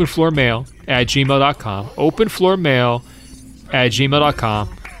at openfloormail@gmail.com. Openfloormail@gmail.com.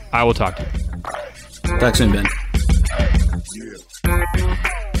 I will talk to you. Talk soon, Ben.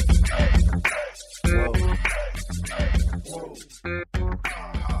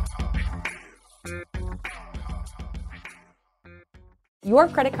 Your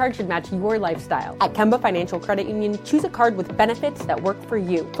credit card should match your lifestyle. At Kemba Financial Credit Union, choose a card with benefits that work for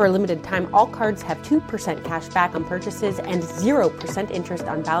you. For a limited time, all cards have 2% cash back on purchases and 0% interest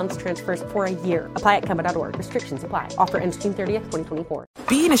on balance transfers for a year. Apply at Kemba.org. Restrictions apply. Offer ends June 30th, 2024.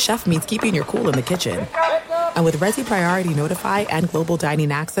 Being a chef means keeping your cool in the kitchen. And with Resi Priority Notify and Global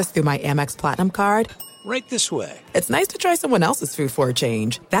Dining Access through my Amex Platinum card, right this way. It's nice to try someone else's food for a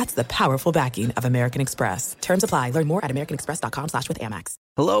change. That's the powerful backing of American Express. Terms apply. Learn more at americanexpress.com/withAmex.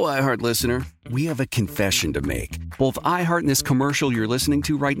 Hello, iHeart listener. We have a confession to make. Both iHeart and this commercial you're listening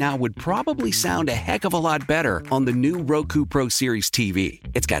to right now would probably sound a heck of a lot better on the new Roku Pro Series TV.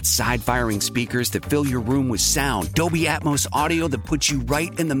 It's got side-firing speakers that fill your room with sound, Dolby Atmos audio that puts you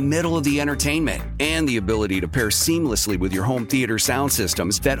right in the middle of the entertainment, and the ability to pair seamlessly with your home theater sound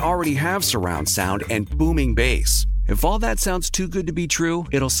systems that already have surround sound and booming bass. If all that sounds too good to be true,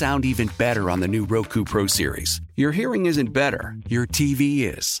 it'll sound even better on the new Roku Pro Series. Your hearing isn't better, your TV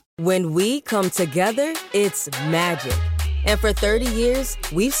is. When we come together, it's magic. And for 30 years,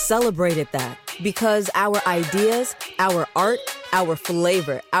 we've celebrated that. Because our ideas, our art, our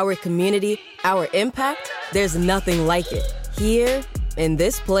flavor, our community, our impact, there's nothing like it. Here, in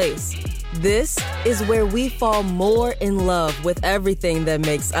this place. This is where we fall more in love with everything that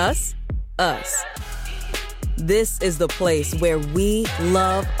makes us, us. This is the place where we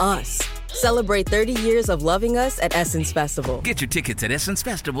love us. Celebrate 30 years of loving us at Essence Festival. Get your tickets at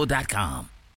EssenceFestival.com.